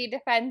ready to be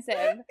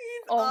defensive.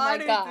 Oh my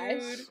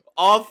gosh. Dude.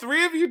 All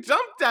 3 of you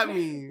jumped at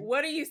me.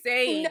 What are you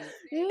saying?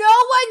 No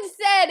one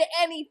said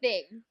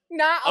anything.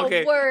 Not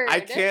Okay, a word. I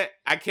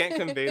can't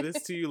convey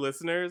this to you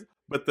listeners,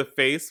 but the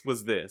face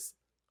was this.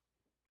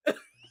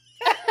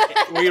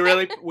 we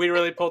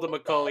really pulled a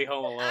Macaulay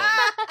Home Alone.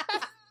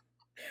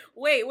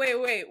 Wait.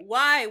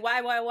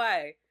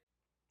 Why?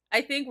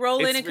 I think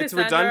Roland and Cassandra it's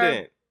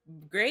redundant.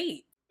 are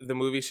great. The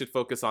movie should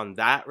focus on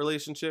that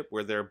relationship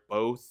where they're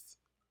both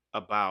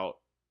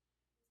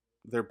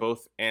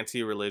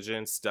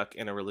anti-religion, stuck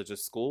in a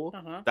religious school.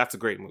 That's a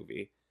great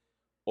movie.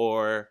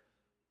 Or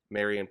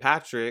Mary and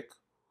Patrick,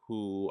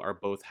 who are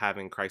both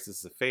having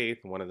crises of faith.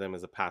 One of them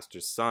is a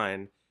pastor's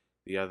son.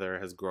 The other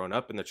has grown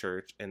up in the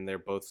church, and they're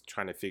both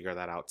trying to figure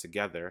that out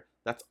together.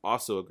 That's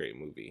also a great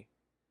movie.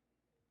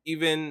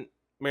 Even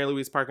Mary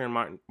Louise Parker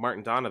and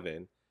Martin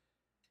Donovan,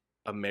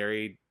 a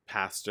married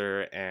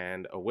pastor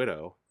and a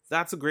widow.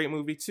 That's a great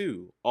movie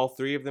too. All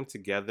 3 of them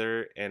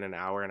together in an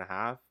hour and a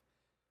half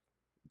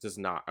does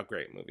not a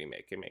great movie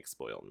make. It makes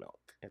spoiled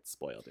milk. It's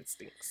spoiled. It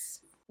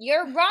stinks.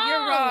 You're wrong.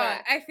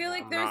 I feel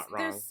like I'm not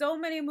wrong. there's so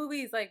many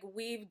movies like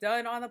we've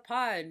done on the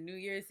pod. New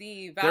Year's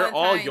Eve, They're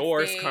all Valentine's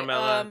yours, Day,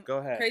 Carmela. Go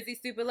ahead. Crazy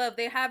Stupid Love.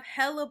 They have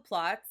hella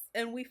plots,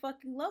 and we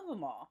fucking love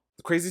them all.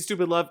 Crazy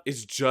Stupid Love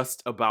is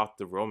just about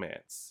the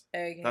romance.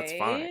 Okay. That's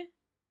fine.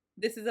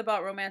 this is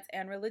about romance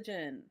and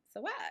religion.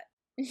 So what?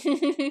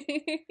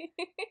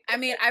 I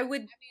mean, I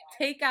would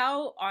take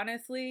out,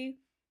 honestly,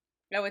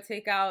 I would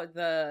take out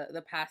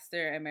the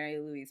pastor and Mary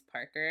Louise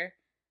Parker.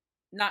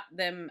 Not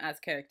them as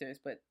characters,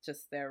 but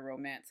just their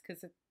romance.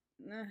 Because it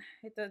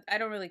does, I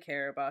don't really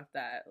care about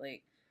that.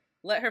 Like,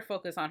 let her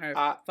focus on her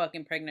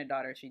fucking pregnant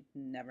daughter. She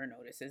never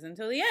notices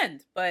until the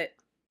end. But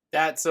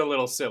That's a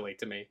little silly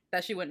to me.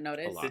 that she wouldn't A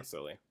notice. lot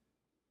silly.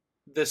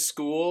 The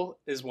school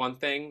is one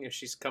thing if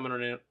she's coming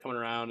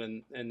around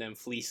and then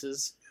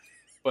fleeces,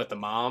 but the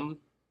mom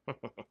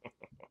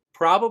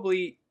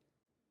probably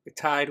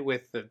tied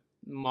with the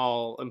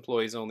mall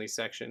employees only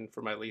section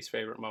for my least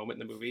favorite moment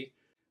in the movie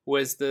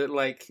was the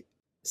like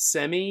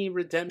semi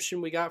redemption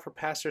we got for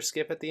Pastor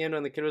Skip at the end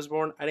when the kid was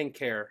born. I didn't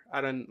care.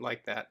 I didn't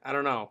like that. I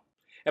don't know.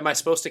 Am I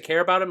supposed to care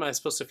about him? Am I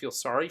supposed to feel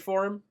sorry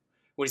for him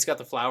when he's got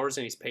the flowers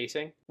and he's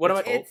pacing? What am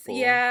I? It's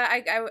yeah.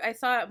 I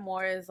saw it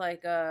more as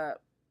like a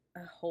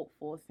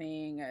hopeful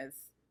thing, as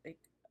like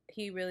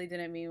he really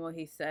didn't mean what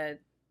he said,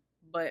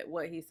 but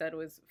what he said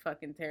was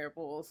fucking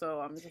terrible. So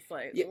I'm just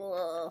like,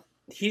 ugh.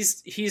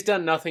 He's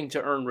done nothing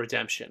to earn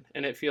redemption,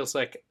 and it feels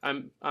like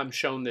I'm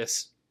shown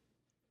this,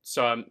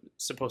 so I'm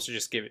supposed to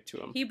just give it to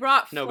him. He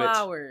brought No,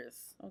 flowers.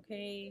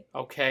 Okay.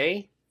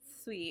 Okay.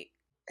 Sweet.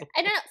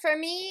 I don't know. For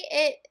me,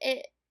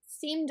 it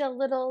seemed a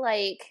little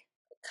like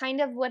kind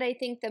of what I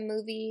think the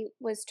movie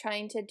was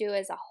trying to do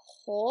as a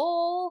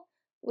whole,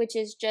 which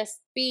is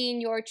just being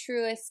your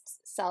truest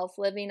self,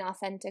 living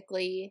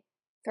authentically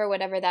for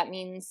whatever that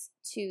means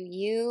to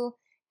you,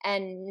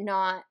 and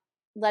not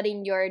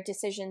letting your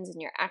decisions and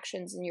your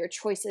actions and your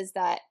choices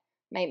that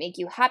might make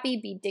you happy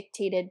be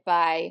dictated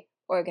by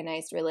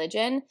organized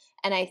religion.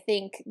 And I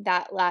think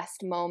that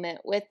last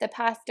moment with the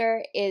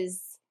pastor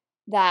is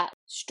that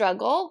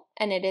struggle,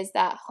 and it is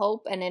that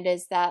hope, and it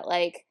is that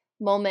like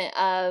moment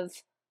of,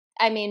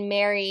 I mean,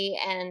 Mary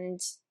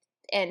and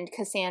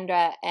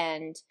Cassandra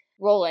and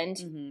Roland,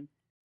 Mm-hmm.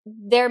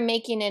 they're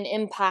making an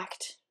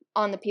impact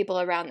on the people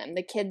around them.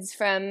 The kids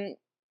from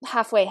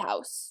Halfway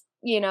House,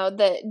 you know,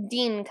 the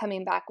Dean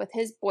coming back with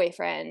his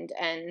boyfriend,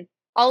 and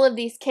all of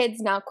these kids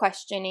now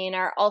questioning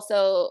are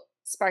also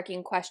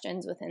sparking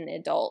questions within the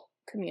adult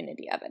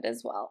community of it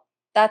as well.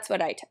 That's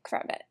what I took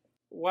from it.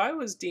 Why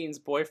was Dean's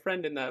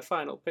boyfriend in that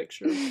final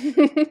picture?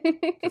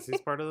 Because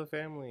he's part of the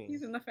family.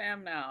 He's in the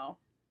fam now.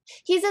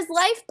 He's his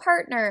life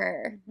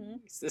partner. Mm-hmm.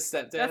 Is this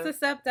stepdad? That's a Oh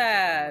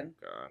stepdad.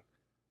 my god.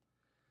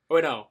 Oh,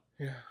 wait, no.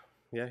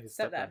 Yeah, he's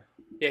Stepdad. stepdad.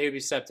 Yeah, he would be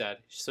stepdad.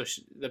 So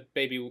the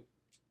baby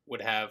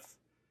would have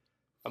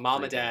a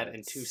mom, a Three dad,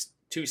 and dads.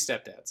 two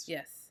stepdads.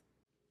 Yes.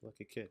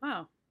 Lucky kid.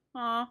 Wow.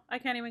 Aw, I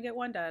can't even get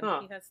one dad.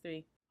 Huh. He has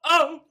 3.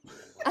 Oh!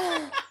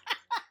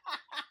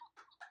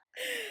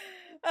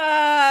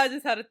 I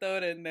just had to throw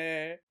it in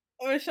there.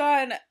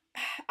 Rashawn,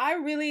 I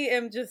really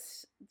am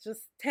just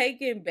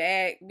taken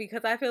back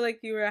because I feel like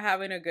you were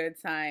having a good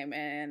time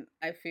and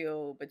I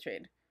feel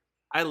betrayed.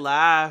 I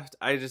laughed.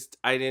 I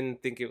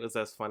didn't think it was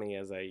as funny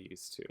as I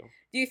used to.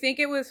 Do you think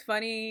it was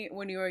funny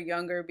when you were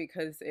younger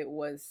because it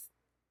was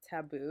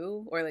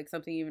taboo or like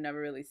something you've never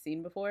really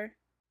seen before?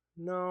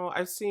 No,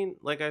 I've seen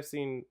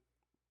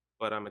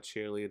But I'm a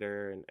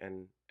Cheerleader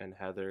and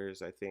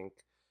Heathers. I think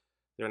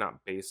they're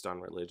not based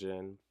on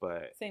religion,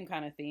 but Same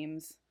kind of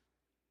themes.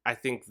 I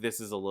think this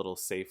is a little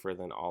safer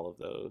than all of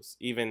those.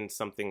 Even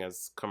something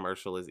as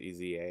commercial as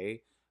Easy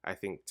A, I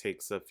think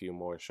takes a few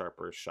more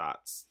sharper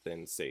shots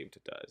than Saved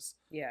does.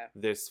 Yeah.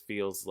 This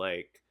feels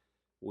like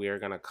we are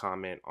going to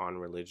comment on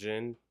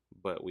religion,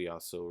 but we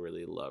also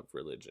really love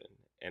religion.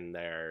 And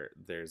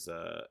there's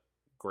a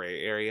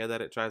gray area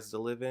that it tries to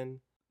live in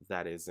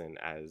that isn't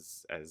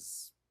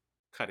as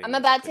cutting. I'm as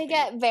it about could to be.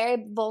 get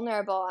very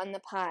vulnerable on the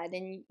pod,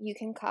 and you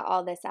can cut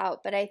all this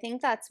out, but I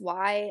think that's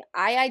why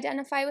I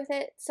identify with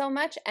it so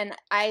much, and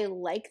I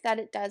like that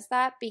it does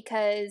that,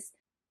 because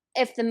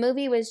if the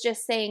movie was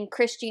just saying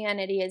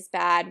Christianity is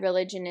bad,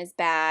 religion is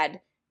bad,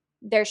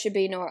 there should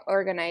be no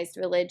organized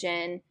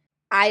religion,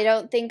 I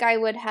don't think I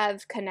would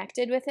have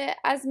connected with it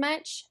as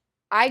much.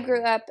 I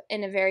grew up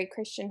in a very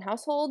Christian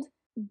household,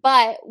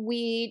 but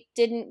we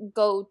didn't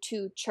go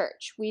to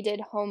church. We did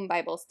home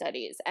Bible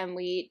studies, and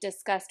we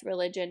discussed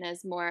religion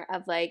as more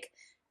of like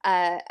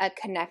a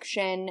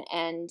connection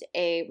and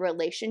a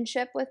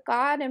relationship with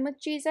God and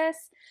with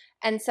Jesus.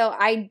 And so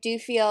I do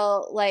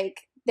feel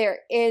like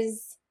there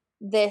is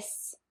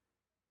this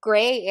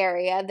gray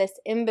area, this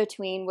in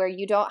between, where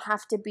you don't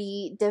have to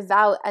be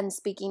devout and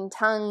speaking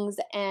tongues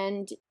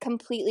and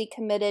completely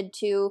committed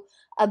to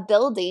a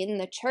building,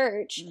 the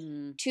church,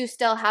 to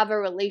still have a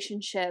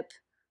relationship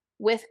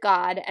with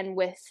God and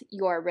with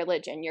your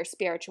religion, your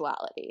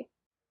spirituality.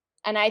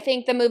 And I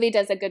think the movie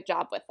does a good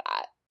job with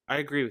that. I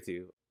agree with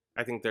you.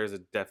 I think there's a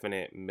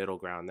definite middle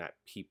ground that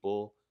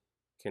people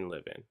can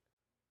live in.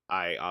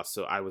 I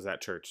was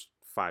at church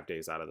 5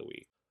 days out of the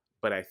week,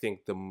 but I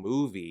think the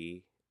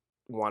movie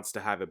wants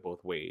to have it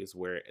both ways,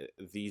 where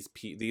these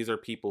are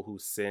people who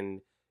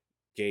send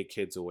gay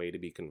kids away to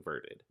be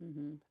converted.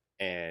 Mm-hmm.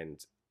 And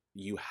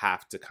you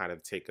have to kind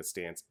of take a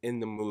stance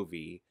in the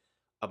movie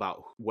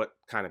about what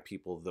kind of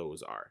people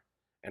those are.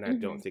 And I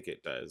don't think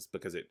it does,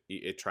 because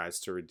it tries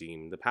to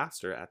redeem the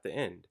pastor at the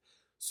end.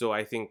 So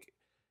I think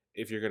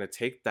if you're going to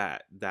take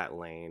that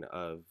lane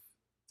of,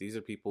 these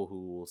are people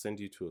who will send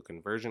you to a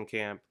conversion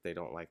camp, they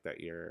don't like that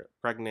you're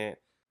pregnant,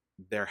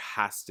 there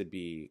has to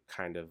be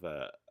kind of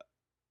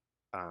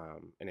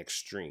an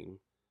extreme,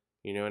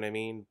 you know what I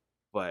mean?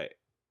 But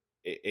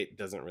it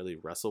doesn't really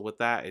wrestle with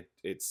that.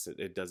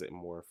 It does it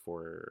more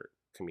for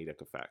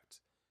comedic effect,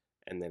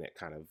 and then it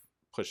kind of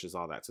pushes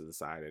all that to the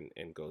side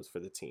and goes for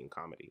the teen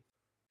comedy.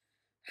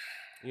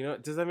 You know,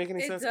 does that make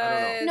any sense? Does.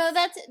 I don't know.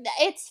 No,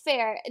 it's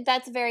fair.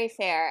 That's very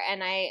fair,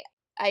 and I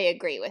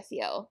agree with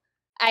you.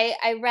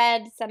 I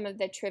read some of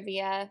the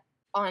trivia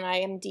on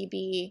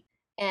IMDb,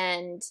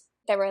 and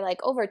there were like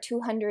over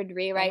 200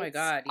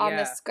 rewrites on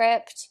the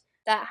script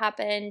that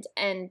happened,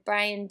 and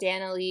Brian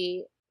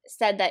Dannelly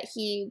said that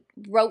he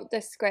wrote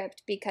the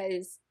script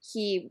because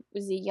he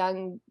was a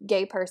young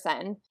gay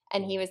person,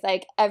 and he was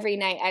like, every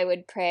night I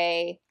would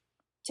pray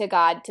to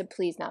God to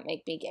please not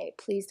make me gay.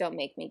 Please don't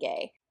make me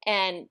gay.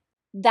 And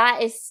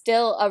that is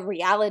still a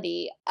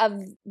reality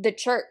of the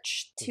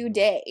church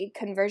today.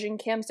 Conversion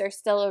camps are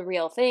still a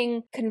real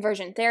thing.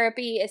 Conversion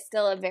therapy is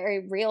still a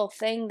very real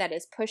thing that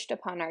is pushed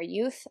upon our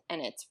youth,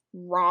 and it's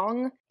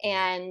wrong.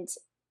 And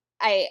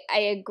I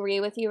agree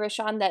with you,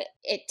 Rashawn, that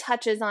it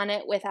touches on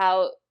it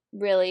without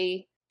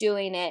really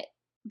doing it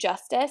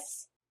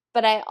justice.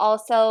 But I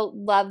also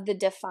love the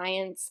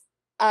defiance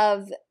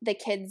of the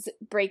kids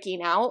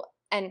breaking out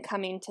and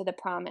coming to the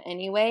prom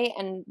anyway,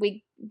 and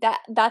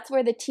that's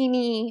where the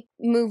teeny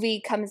movie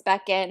comes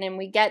back in, and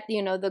we get,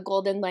 you know, the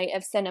golden light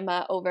of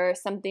cinema over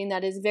something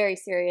that is very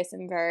serious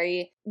and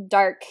very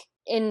dark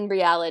in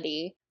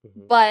reality.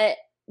 But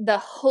the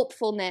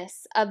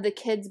hopefulness of the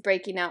kids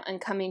breaking out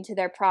and coming to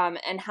their prom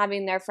and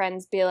having their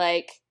friends be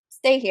like,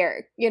 stay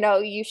here, you know,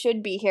 you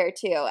should be here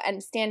too,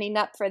 and standing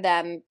up for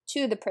them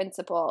to the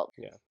principal.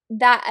 Yeah.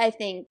 That, I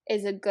think,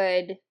 is a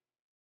good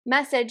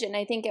message, and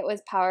I think it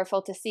was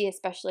powerful to see,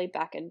 especially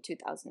back in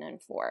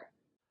 2004.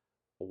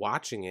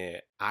 Watching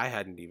it, I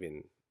hadn't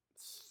even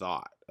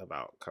thought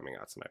about coming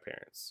out to my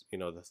parents. You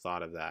know, the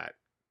thought of that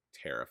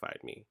terrified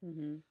me.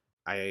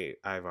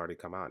 I've already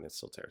come out, and it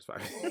still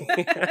terrifies me.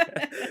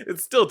 It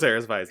still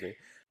terrifies me.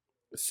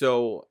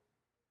 So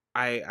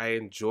I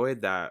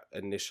enjoyed that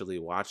initially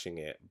watching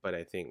it, but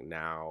I think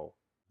now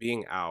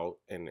being out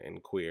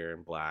and queer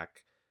and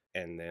Black,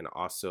 and then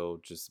also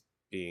just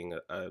being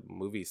a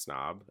movie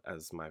snob,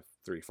 as my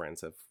 3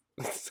 friends have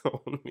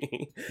told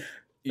me,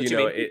 you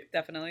know, it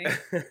definitely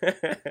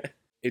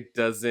it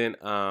doesn't.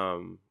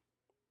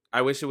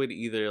 I wish it would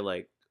either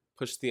like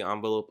push the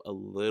envelope a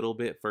little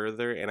bit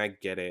further, and I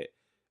get it.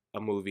 A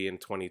movie in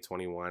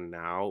 2021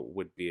 now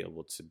would be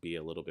able to be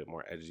a little bit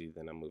more edgy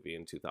than a movie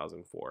in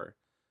 2004.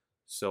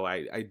 So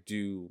I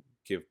do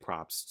give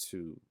props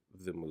to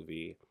the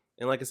movie,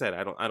 and like I said,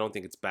 I don't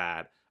think it's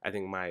bad. I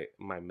think my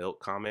milk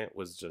comment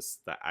was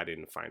just that I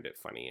didn't find it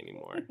funny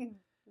anymore.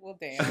 Well,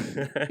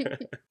 damn.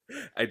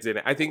 I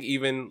didn't. I think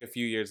even a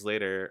few years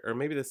later, or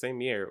maybe the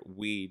same year,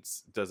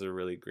 Weeds does a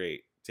really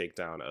great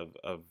takedown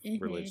of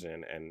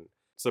religion and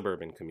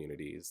suburban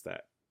communities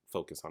that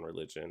focus on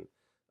religion.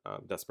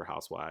 Desperate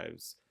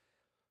Housewives.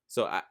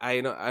 So I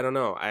don't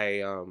know.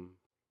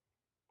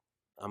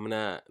 I'm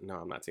not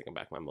taking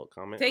back my milk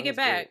comment. Take it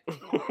back.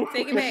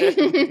 Take it back.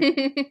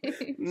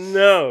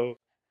 No.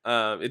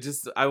 It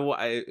just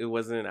it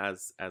wasn't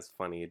as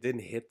funny. It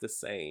didn't hit the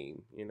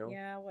same, you know?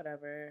 Yeah,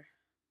 whatever.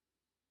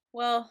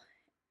 Well,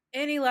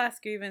 any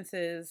last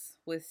grievances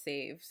with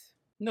Saves?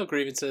 No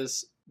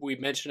grievances. We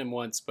mentioned him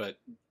once, but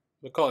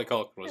Macaulay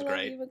Culkin was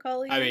great. You,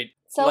 Macaulay. I mean,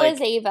 so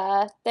was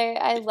Ava.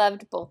 I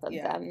loved both of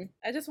them.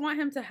 I just want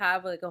him to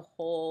have like a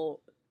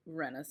whole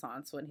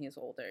renaissance when he's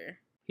older.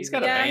 He's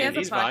got a band. He has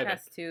He's a podcast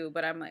vibing. too,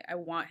 but I'm like, I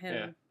want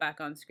him back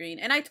on screen,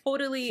 and I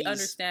totally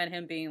understand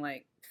him being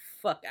like,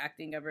 "Fuck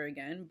acting ever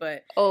again,"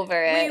 but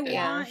over it. We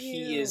want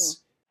he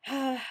is.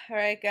 All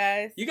right,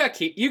 guys. You got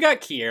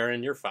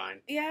Kieran. You're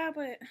fine. Yeah,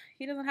 but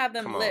he doesn't have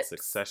them Come lips. on,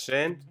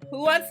 Succession.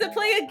 Who wants to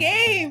play a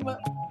game?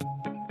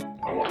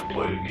 I want to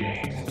play a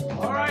game.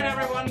 All right,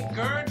 everyone,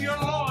 gird your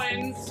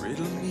loins.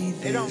 Riddle me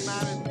this. It don't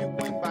matter if you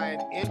win by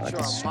an inch or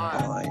a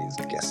mile.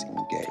 Guessing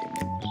game.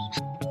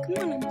 Come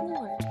on, I'm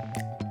bored.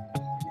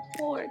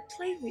 Bored.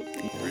 Play with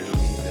me. Riddle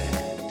me that.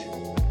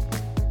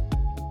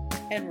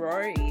 And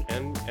Rory.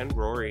 And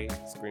Rory.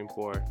 Scream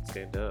 4.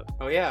 Stand up.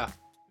 Oh yeah.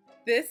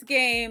 This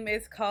game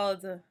is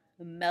called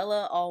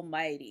Mela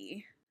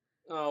Almighty.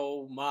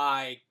 Oh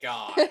my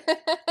god.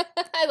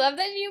 I love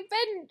that you've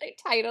been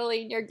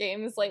titling your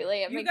games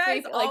lately. It You makes guys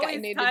me feel like I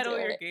always need title to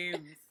do your it.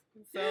 games.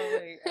 So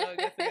like, I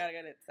guess I gotta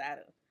get it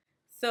saddled.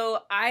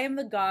 So I am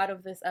the god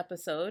of this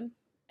episode,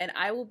 and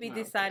I will be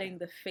deciding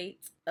the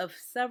fate of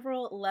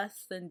several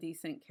less than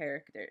decent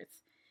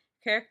characters.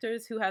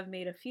 Characters who have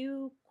made a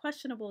few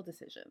questionable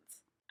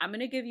decisions. I'm going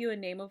to give you a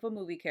name of a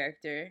movie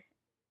character,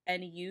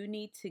 and you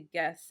need to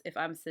guess if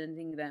I'm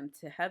sending them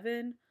to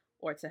heaven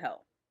or to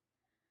hell.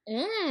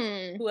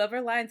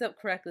 Whoever lines up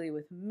correctly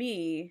with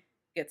me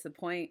gets a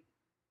point.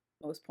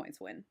 Most points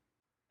win.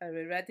 Are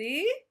we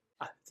ready?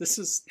 This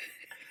is...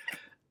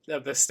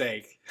 of the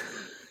steak.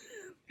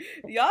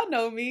 Y'all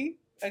know me.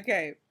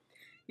 Okay.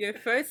 Your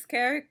first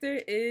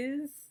character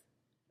is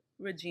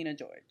Regina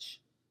George.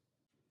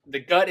 The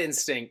gut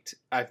instinct,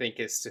 I think,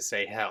 is to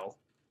say hell.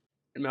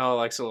 Mel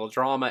likes a little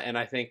drama, and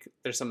I think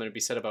there's something to be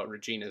said about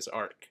Regina's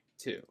arc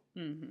too.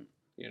 Mm-hmm.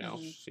 You know,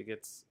 She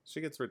gets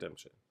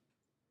redemption.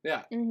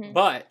 yeah. Mhm.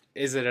 But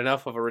is it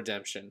enough of a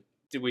redemption?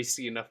 Do we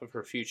see enough of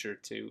her future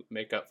to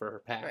make up for her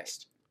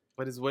past?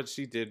 But is what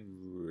she did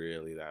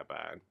really that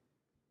bad?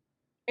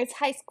 It's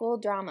high school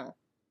drama.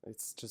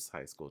 It's just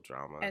high school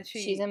drama. And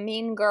She's a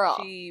mean girl.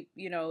 She,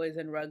 is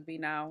in rugby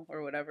now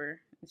or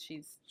whatever.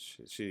 She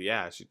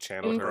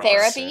channeled In her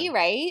therapy, arson.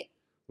 right?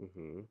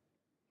 Mm-hmm.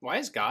 Why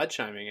is God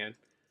chiming in?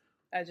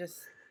 I just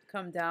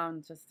come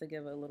down just to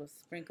give a little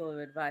sprinkle of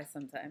advice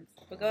sometimes.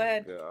 But go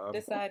ahead, God.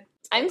 decide.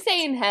 I'm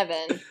saying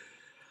heaven.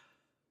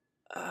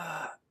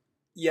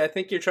 Yeah, I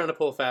think you're trying to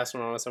pull a fast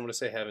one on us. I'm going to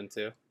say heaven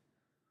too.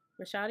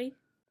 Rashadi?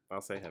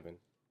 I'll say heaven.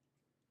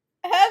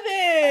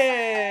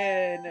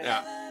 Heaven!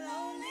 Yeah.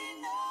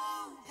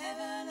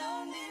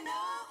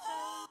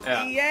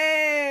 Yeah.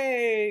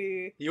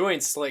 Yay! You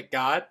ain't slick,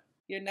 God.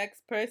 Your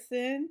next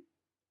person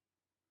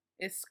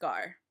is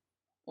Scar.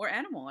 Or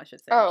Animal, I should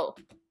say. Oh,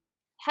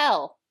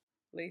 hell.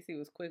 Lacey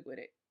was quick with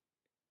it.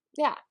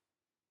 Yeah.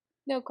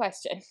 No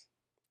question.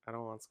 I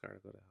don't want Scar to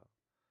go to hell.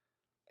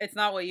 It's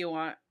not what you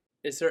want.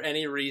 Is there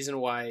any reason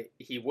why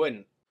he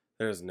wouldn't?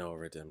 There's no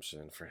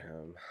redemption for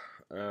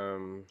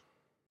him.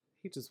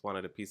 He just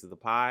wanted a piece of the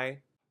pie.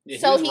 Yeah,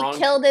 So was he wrong.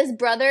 killed his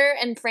brother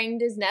and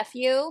framed his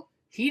nephew?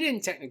 He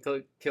didn't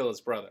technically kill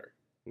his brother.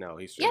 No,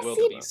 he straight Yes, killed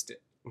he- him. Wildebeest.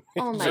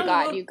 Oh my No,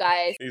 god, no. you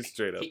guys. He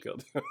straight up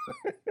killed him.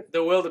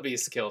 The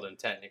wildebeest killed him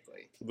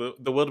technically.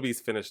 The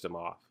wildebeest finished him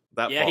off.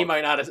 That Yeah, fall, he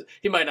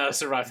might not have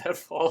survived that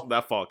fall.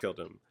 That fall killed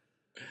him.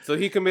 So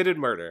he committed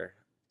murder.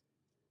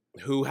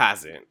 Who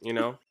hasn't? You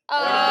know.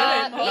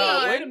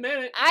 Wait a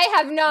minute. I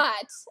have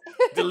not.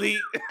 Delete.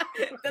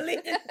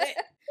 Delete this shit.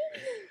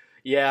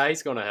 Yeah,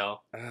 he's going to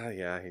hell.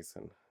 Yeah, he's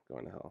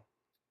going to hell.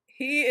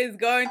 He is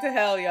going to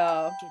hell,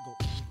 y'all.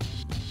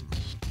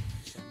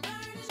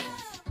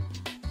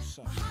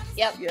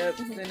 Yep. Yep,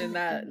 sending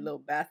that little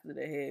bastard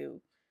to hell.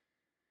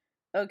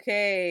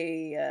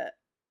 Okay.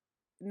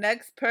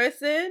 Next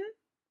person.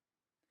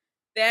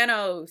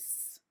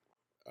 Thanos.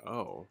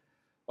 Oh,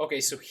 Okay,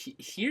 so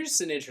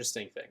here's an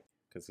interesting thing.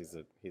 because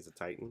he's a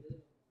Titan.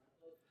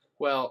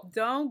 Well,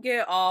 Don't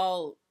get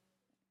all...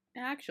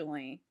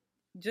 Actually,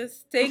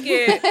 just take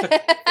it for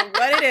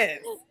what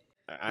it is.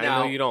 I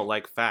Now- know you don't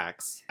like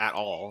facts at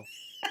all,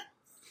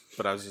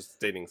 but I was just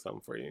stating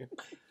something for you.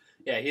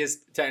 yeah, he is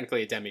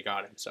technically a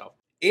demigod himself.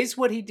 Is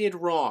what he did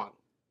wrong?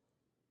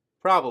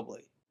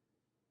 Probably.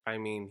 I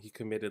mean, he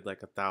committed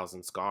like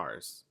 1,000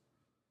 scars.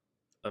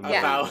 A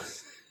Yeah. million.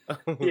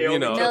 You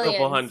know, a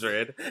couple Millions.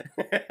 hundred.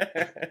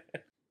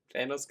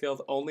 Thanos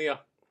killed only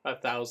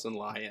 1,000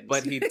 lions.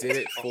 But he did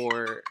it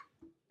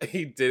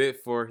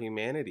for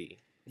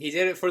humanity. He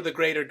did it for the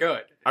greater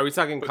good. Are we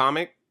talking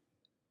comic?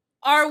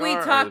 Are we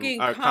Scar or talking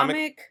comic?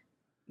 comic?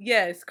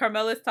 Yes,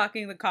 Carmela's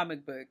talking the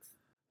comic books.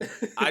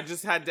 I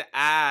just had to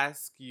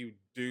ask, you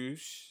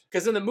douche.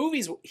 Because in the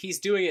movies, he's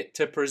doing it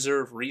to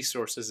preserve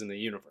resources in the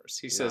universe.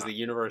 He says Nah. the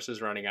universe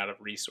is running out of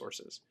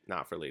resources.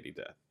 Not for Lady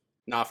Death.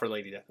 Not for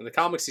Lady Death. In the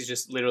comics, he's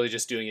just literally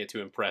just doing it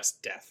to impress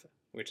Death,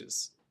 which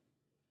is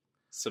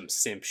some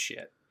simp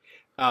shit.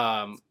 It's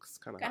kind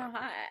of Kind of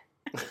hot.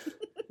 hot.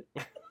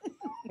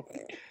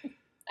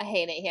 I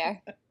hate it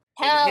here.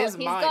 Hell, his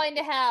he's mind- going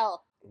to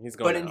hell. He's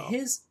going But to in hell.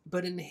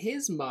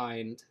 his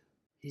mind,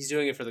 he's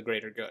doing it for the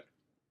greater good.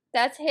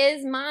 That's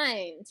his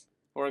mind.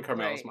 Or in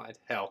Carmela's Right. mind,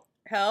 hell.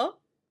 Hell?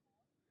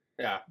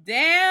 Yeah.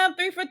 Damn,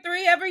 3 for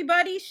 3,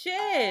 everybody.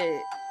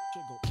 Shit.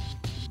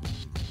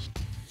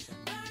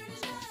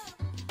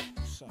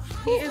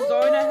 He is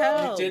going to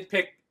hell.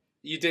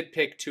 You did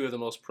pick two of the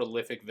most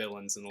prolific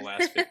villains in the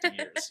last 50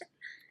 years.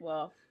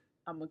 Well,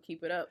 I'm going to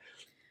keep it up.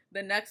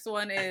 The next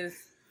one is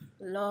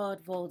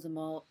Lord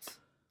Voldemort.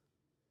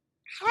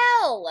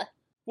 Hell.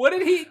 What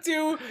did he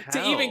do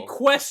to even Hell.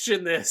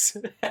 question this?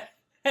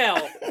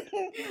 Hell.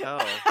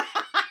 Hell.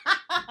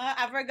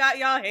 I forgot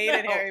y'all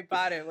hated No. Harry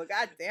Potter. Well,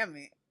 god damn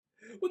it.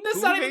 Well, that's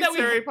Who not even hates that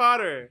we Harry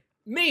Potter?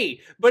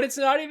 me, but it's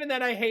not even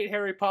that I hate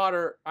Harry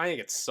Potter. I think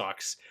it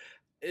sucks.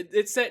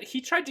 It's that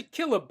he tried to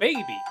kill a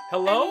baby.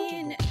 Hello? I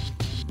mean,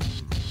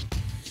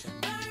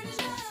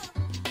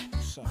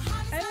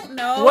 I don't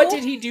know. What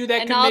did he do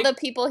that And could all make... the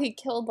people he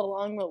killed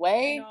along the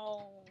way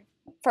No.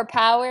 for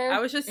power. I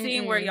was just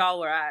seeing where Mm-mm. y'all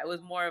were at. It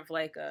was more of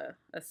like a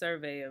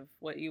survey of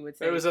what you would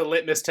say. It was a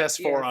litmus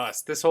test for Yes.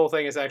 us. This whole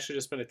thing has actually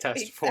just been a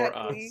test for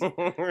us.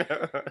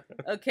 Exactly.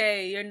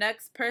 Okay, your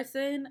next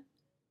person,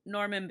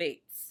 Norman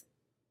Bates.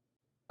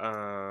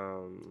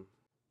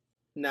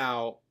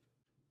 Now,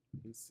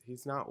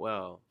 he's not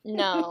well.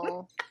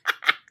 No.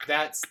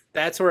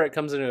 that's where it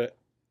comes into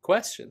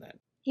question then.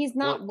 He's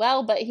not What?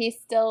 well, but he's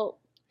still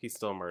He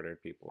still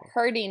murdered people.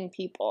 hurting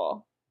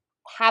people.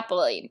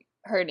 Happily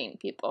hurting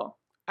people.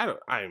 I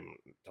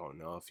don't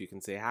know if you can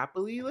say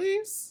happily,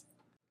 Lace.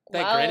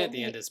 That Well, grin at the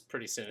he- end is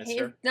pretty He's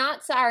sinister.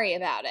 not sorry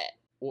about it.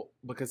 Well,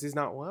 because he's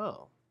not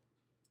well.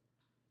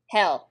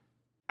 Hell.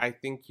 I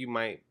think you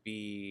might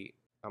be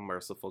a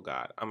merciful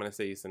God. I'm gonna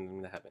say you send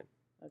him to heaven.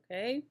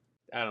 Okay.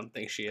 I don't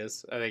think she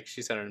is. I think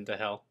she sent him to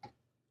hell.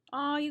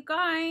 Oh, you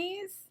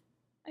guys.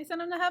 I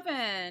sent him to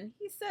heaven.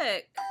 He's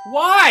sick.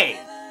 Why?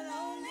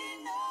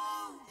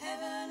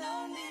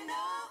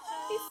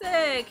 He's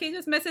sick. He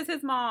just misses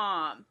his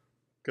mom.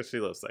 Because she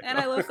loves Psycho. And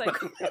I love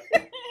Psycho.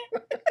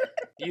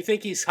 You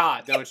think he's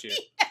hot, don't you?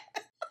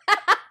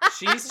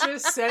 She's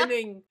just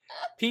sending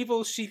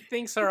people she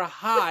thinks are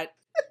hot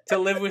to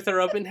live with her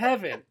up in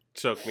heaven.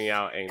 Choke me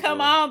out, Angel. Come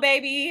on,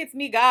 baby. It's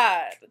me,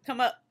 God. Come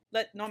up.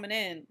 Let Norman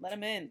in. Let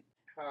him in.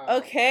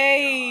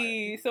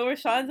 Okay. So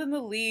Rashawn's in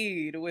the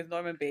lead with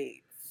Norman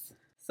Bates.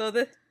 So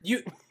the...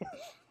 You...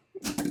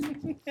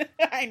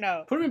 I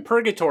know. Put him in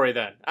purgatory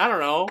then. I don't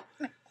know.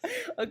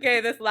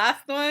 Okay, this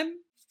last one.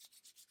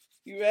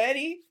 You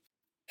ready?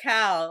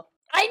 Cal.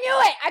 I knew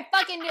it. I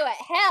fucking knew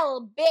it.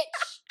 Hell,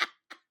 bitch.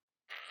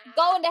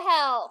 Going to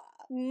hell.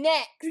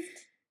 Next.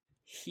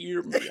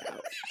 Hear me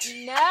out.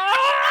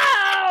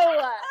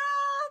 No.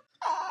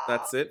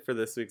 That's it for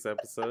this week's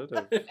episode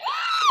of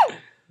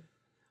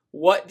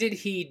What did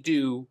he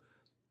do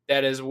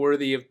that is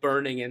worthy of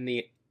burning in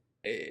the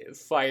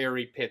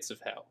fiery pits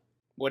of hell?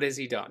 What has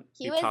he done?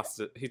 He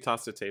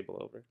tossed a table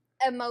over.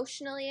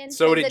 Emotionally and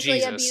So did physically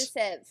Jesus.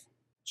 abusive.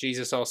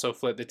 Jesus also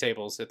flipped the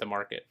tables at the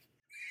market.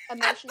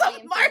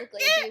 Emotionally and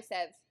physically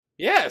abusive.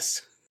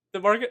 Yes, the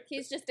market.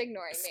 He's just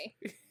ignoring me.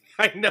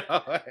 I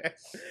know.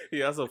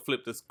 He also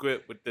flipped the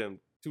script with them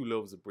 2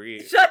 loaves of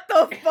bread. Shut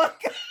the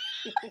fuck up.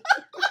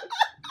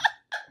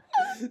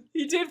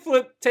 He did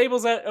flip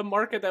tables at a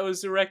market that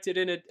was erected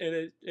in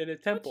a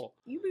temple.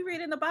 You be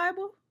reading the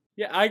Bible?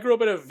 Yeah, I grew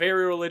up in a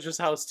very religious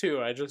house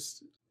too. I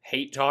just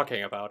hate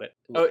talking about it.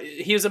 Oh,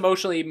 he was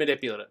emotionally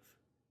manipulative.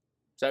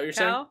 Is that what you're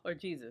saying? Cal or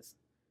Jesus?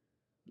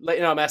 No,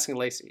 I'm asking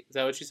Lacey. Is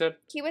that what you said?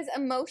 He was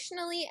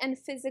emotionally and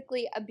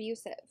physically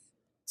abusive.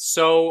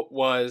 So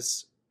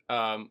was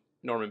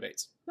Norman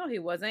Bates. No, he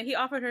wasn't. He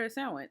offered her a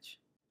sandwich.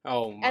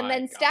 Oh my And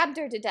then God. stabbed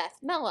her to death.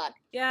 Mela.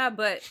 Yeah,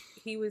 but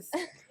he was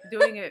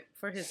doing it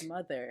for his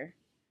mother.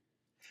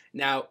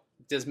 Now,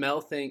 does Mel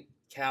think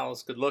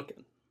Cal's good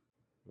looking?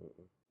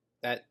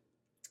 That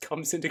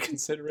comes into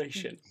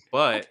consideration.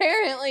 But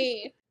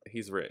Apparently.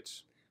 he's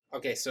rich.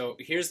 Okay, so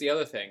here's the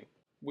other thing.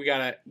 We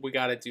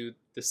gotta do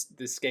this.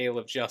 The scale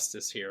of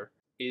justice here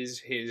is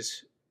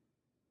his.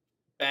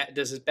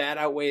 Does his bad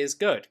outweigh his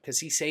good? Because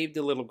he saved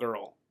a little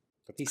girl.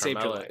 He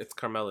saved her life. It's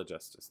Carmela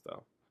justice,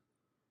 though.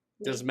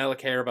 Does Mela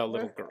care about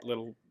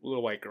little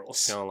white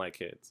girls? She don't like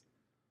kids.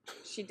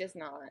 She does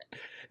not.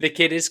 The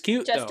kid is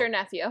cute. Just though. her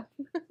nephew.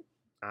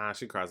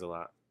 She cries a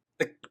lot.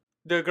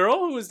 The girl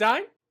who was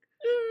dying.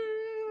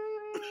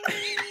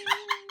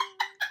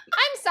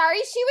 I'm sorry,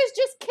 she was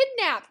just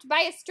kidnapped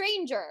by a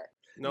stranger.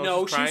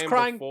 No, she's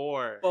crying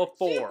before.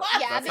 Yeah,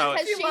 That's how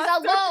because it- she's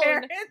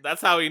alone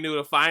That's how he knew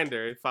to find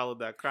her. He followed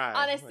that cry.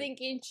 on a Like,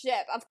 sinking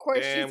ship. Of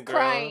course damn, she's girl,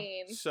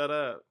 crying. Shut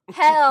up.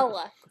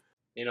 Hell.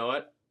 You know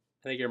what?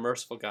 I think you're a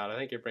merciful God. I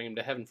think you're bringing him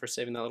to heaven for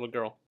saving that little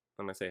girl.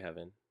 I'm gonna say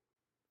heaven.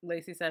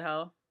 Lacey said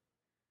hell.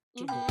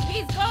 Mm-hmm.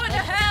 He's going to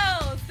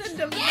hell. Send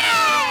him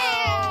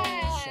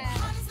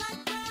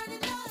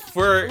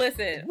For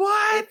Listen,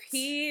 what? if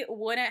he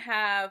wouldn't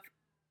have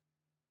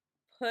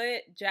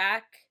put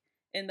Jack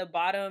in the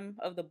bottom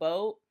of the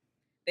boat,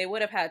 they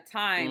would have had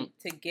time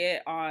to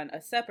get on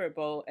a separate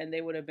boat, and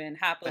they would have been The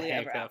happily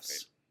ever after.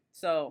 handcuffs.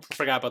 So I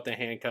forgot about the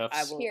handcuffs.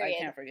 I Period.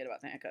 can't forget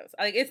about the handcuffs.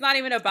 Like, it's not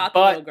even about the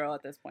But- little girl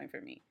at this point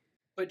for me.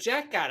 But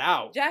Jack got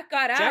out. Jack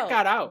got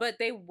out. But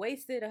they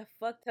wasted a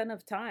fuck ton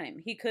of time.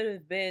 He could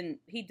have been.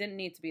 He didn't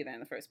need to be there in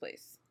the first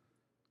place.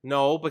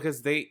 No,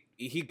 because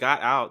he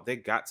got out. They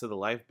got to the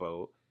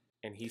lifeboat,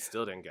 and he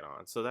still didn't get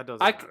on. So that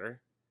doesn't I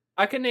matter.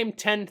 I could name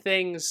 10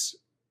 things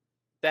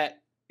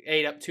that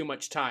ate up too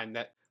much time.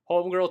 That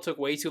homegirl took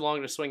way too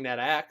long to swing that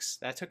axe.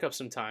 That took up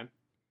some time.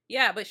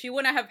 Yeah, but she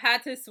wouldn't have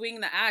had to swing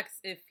the axe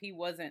if he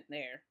wasn't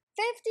there.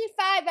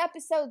 55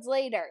 episodes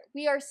later,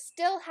 we are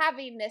still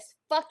having this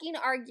fucking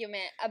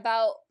argument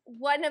about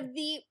one of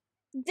the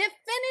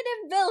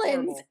definitive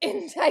villains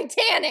in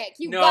Titanic,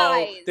 you No,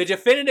 guys. the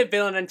definitive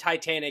villain in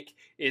Titanic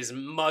is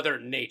Mother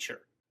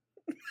Nature.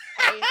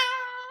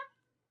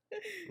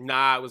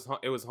 Nah, it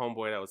was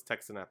homeboy that was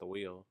texting at the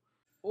wheel.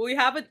 We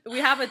have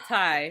a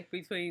tie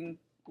between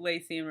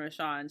Lacey and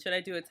Rashawn. Should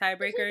I do a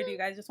tiebreaker? Or do you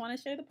guys just want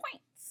to share the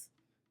points?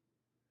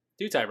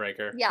 Do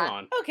tiebreaker. Yeah. Come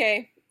on.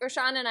 Okay.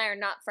 Rashawn and I are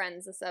not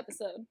friends this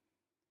episode.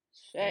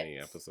 Any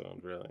episode,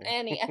 really.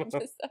 Any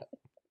episode.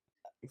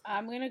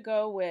 I'm gonna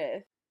go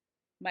with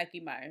Mikey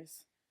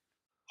Myers.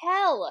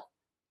 Hell.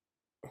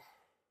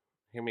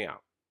 Hear me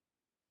out.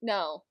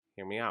 No.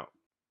 Hear me out.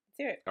 Let's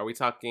hear it. Are we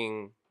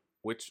talking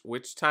which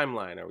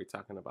timeline are we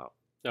talking about?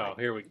 Oh,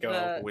 here we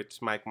go. Which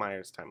Mike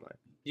Myers timeline?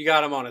 You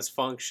got him on his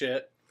funk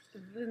shit.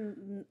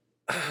 The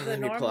Let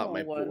me pull out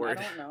my normal one, I board.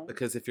 don't know.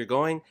 Because if you're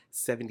going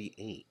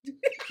 78,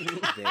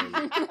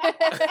 then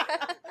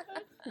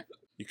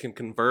you can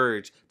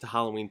converge to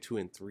Halloween 2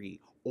 and 3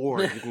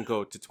 Or you can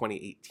go to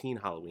 2018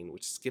 Halloween,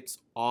 which skips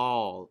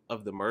all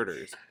of the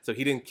murders. So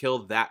he didn't kill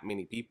that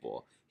many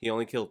people. He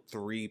only killed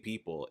 3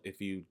 people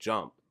if you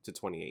jump to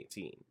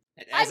 2018.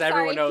 As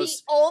everyone knows, he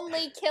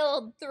only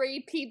killed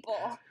 3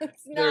 people.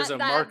 It's not there's a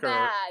that marker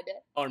bad.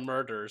 on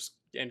murders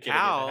and getting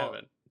Cal, into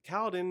heaven.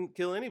 Cal didn't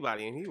kill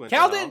anybody, and he went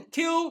Cal to hell. didn't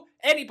kill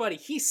anybody.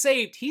 He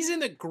saved. He's in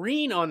the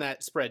green on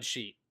that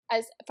spreadsheet.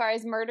 As far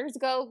as murders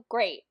go,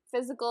 great.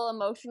 Physical,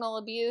 emotional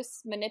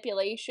abuse,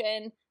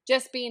 manipulation,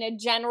 just being a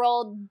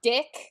general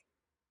dick.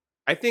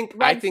 I think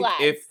Red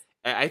flags.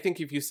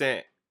 if you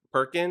sent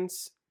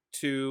Perkins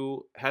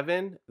to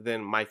heaven,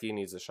 then Mikey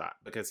needs a shot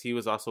because he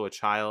was also a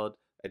child,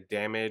 a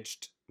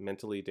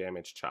mentally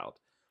damaged child.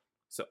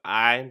 So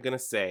I'm gonna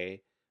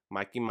say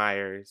Mikey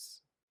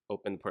Myers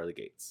opened the pearly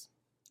gates.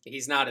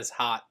 He's not as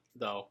hot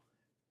though.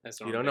 That's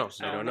You don't know.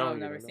 I don't know. I've You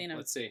never don't know. seen him.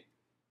 Let's see.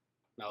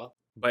 Mello.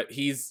 But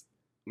he's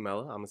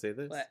Mella. I'm gonna say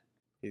this. What?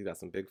 He's got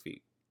some big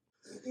feet.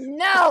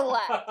 No!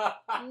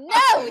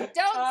 No!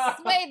 Don't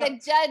sway the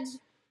judge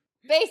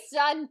based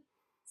on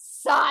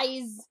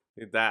size.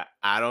 That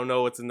I don't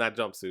know what's in that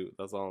jumpsuit.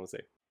 That's all I'm gonna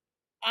say.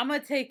 I'm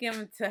gonna take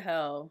him to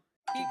hell.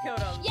 He killed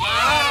a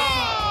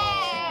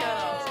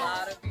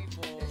lot of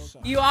people.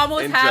 You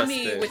almost had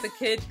me with the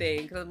kid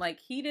thing because I'm like,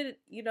 he didn't.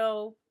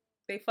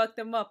 They fucked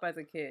him up as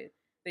a kid.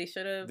 They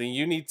should have. Then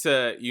you need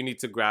to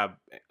grab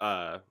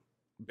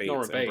Bates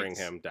Nora and bring Bates.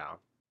 him down.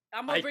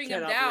 I'm gonna bring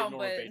him cannot down,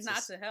 believe Nora but Bates not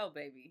is- to hell,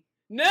 baby.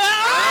 No!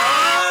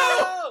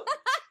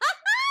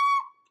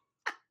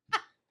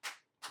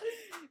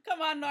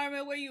 Come on,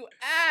 Norman, where you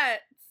at?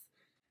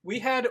 We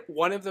had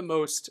one of the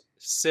most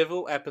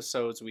civil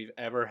episodes we've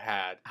ever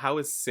had. How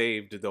is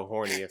Saved the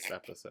horniest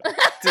episode?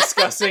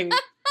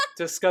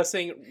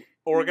 discussing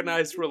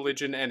organized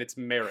religion and its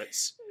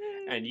merits.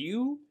 And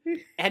you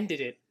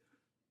ended it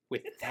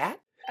with that?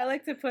 I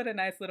like to put a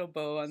nice little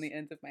bow on the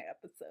end of my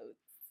episodes.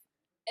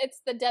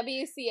 It's the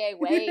WCA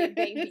way,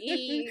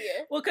 baby.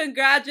 Well,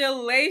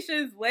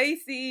 congratulations,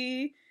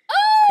 Lacey.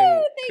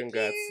 Oh, thank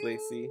Congrats, you.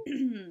 Lacey.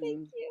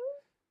 Thank you.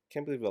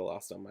 Can't believe I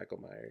lost on Michael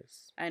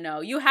Myers. I know.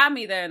 You had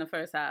me there in the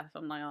first half.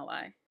 I'm not gonna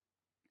lie.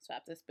 Let's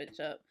wrap this bitch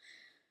up.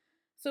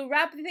 So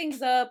wrapping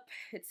things up,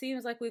 it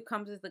seems like we've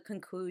come to the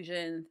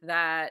conclusion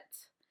that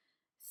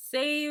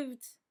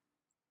Saved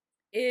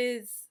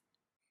is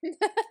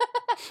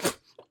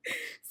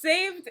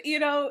Saved,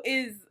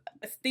 is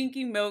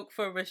stinking milk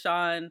for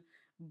Rashawn,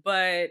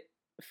 but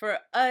for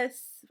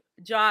us,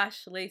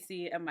 Josh,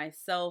 Lacey, and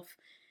myself,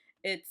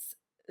 it's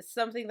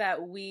something that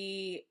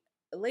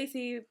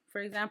Lacey,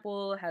 for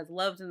example, has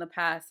loved in the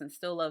past and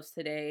still loves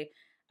today,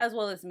 as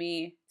well as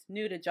me. It's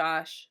new to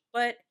Josh,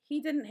 but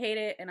he didn't hate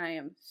it, and I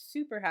am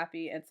super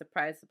happy and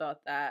surprised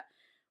about that.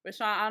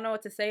 Rashawn, I don't know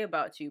what to say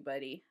about you,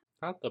 buddy.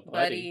 Not the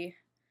buddy.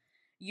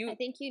 I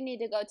think you need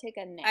to go take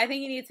a nap. I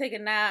think you need to take a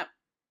nap.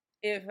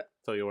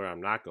 Tell you where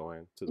I'm not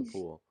going, to the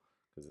pool,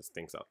 because it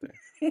stinks out there.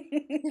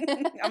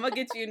 I'm gonna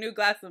get you a new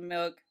glass of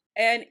milk.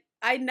 And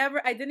I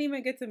didn't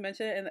even get to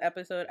mention it in the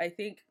episode. I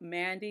think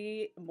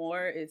Mandy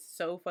Moore is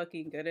so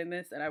fucking good in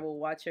this, and I will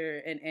watch her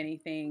in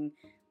anything,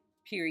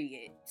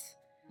 period.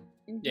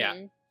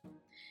 Yeah.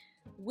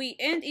 We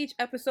end each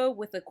episode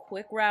with a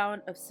quick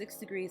round of 6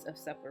 degrees of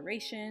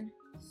separation.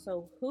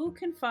 So who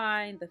can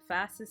find the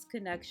fastest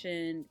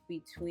connection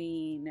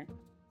between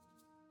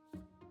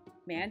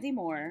Mandy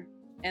Moore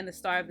and the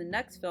star of the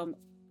next film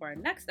for our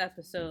next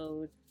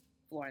episode,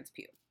 Florence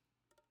Pugh?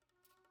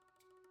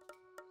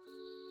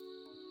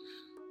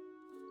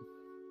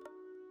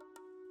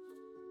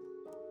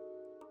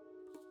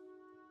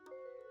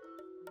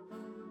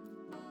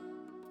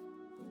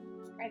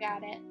 I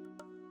got it.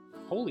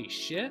 Holy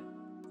shit.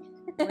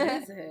 What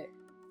is it?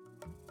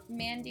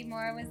 Mandy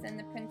Moore was in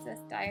The Princess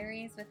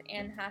Diaries with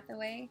Anne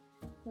Hathaway,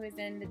 who is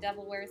in The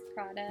Devil Wears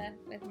Prada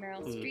with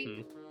Meryl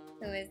Streep,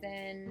 who is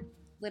in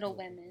Little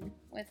Women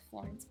with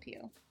Florence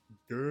Pugh.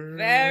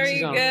 Very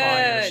She's on good.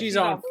 fire. She's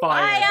on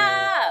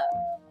fire.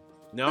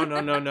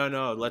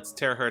 No. Let's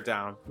tear her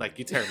down like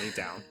you tear me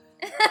down.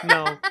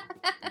 No.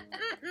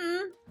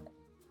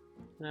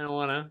 I don't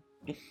wanna.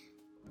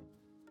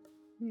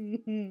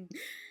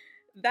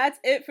 That's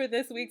it for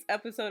this week's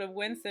episode of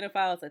When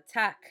Cinephiles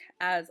Attack.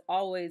 As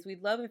always,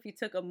 we'd love if you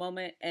took a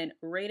moment and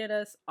rated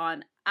us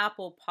on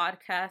Apple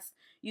Podcasts.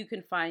 You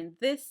can find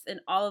this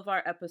and all of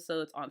our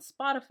episodes on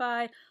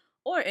Spotify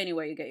or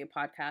anywhere you get your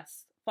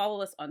podcasts.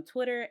 Follow us on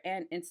Twitter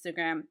and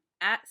Instagram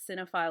at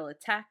Cinephile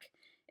Attack.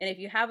 And if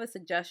you have a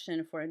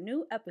suggestion for a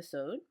new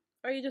episode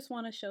or you just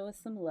want to show us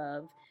some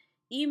love,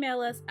 email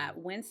us at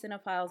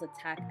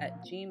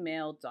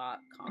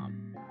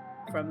whencinephilesattack@gmail.com.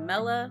 From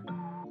Mella,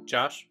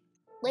 Josh,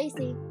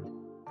 Lacey,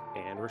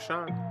 And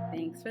Rashawn.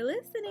 thanks for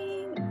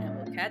listening, and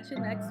we'll catch you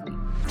next week.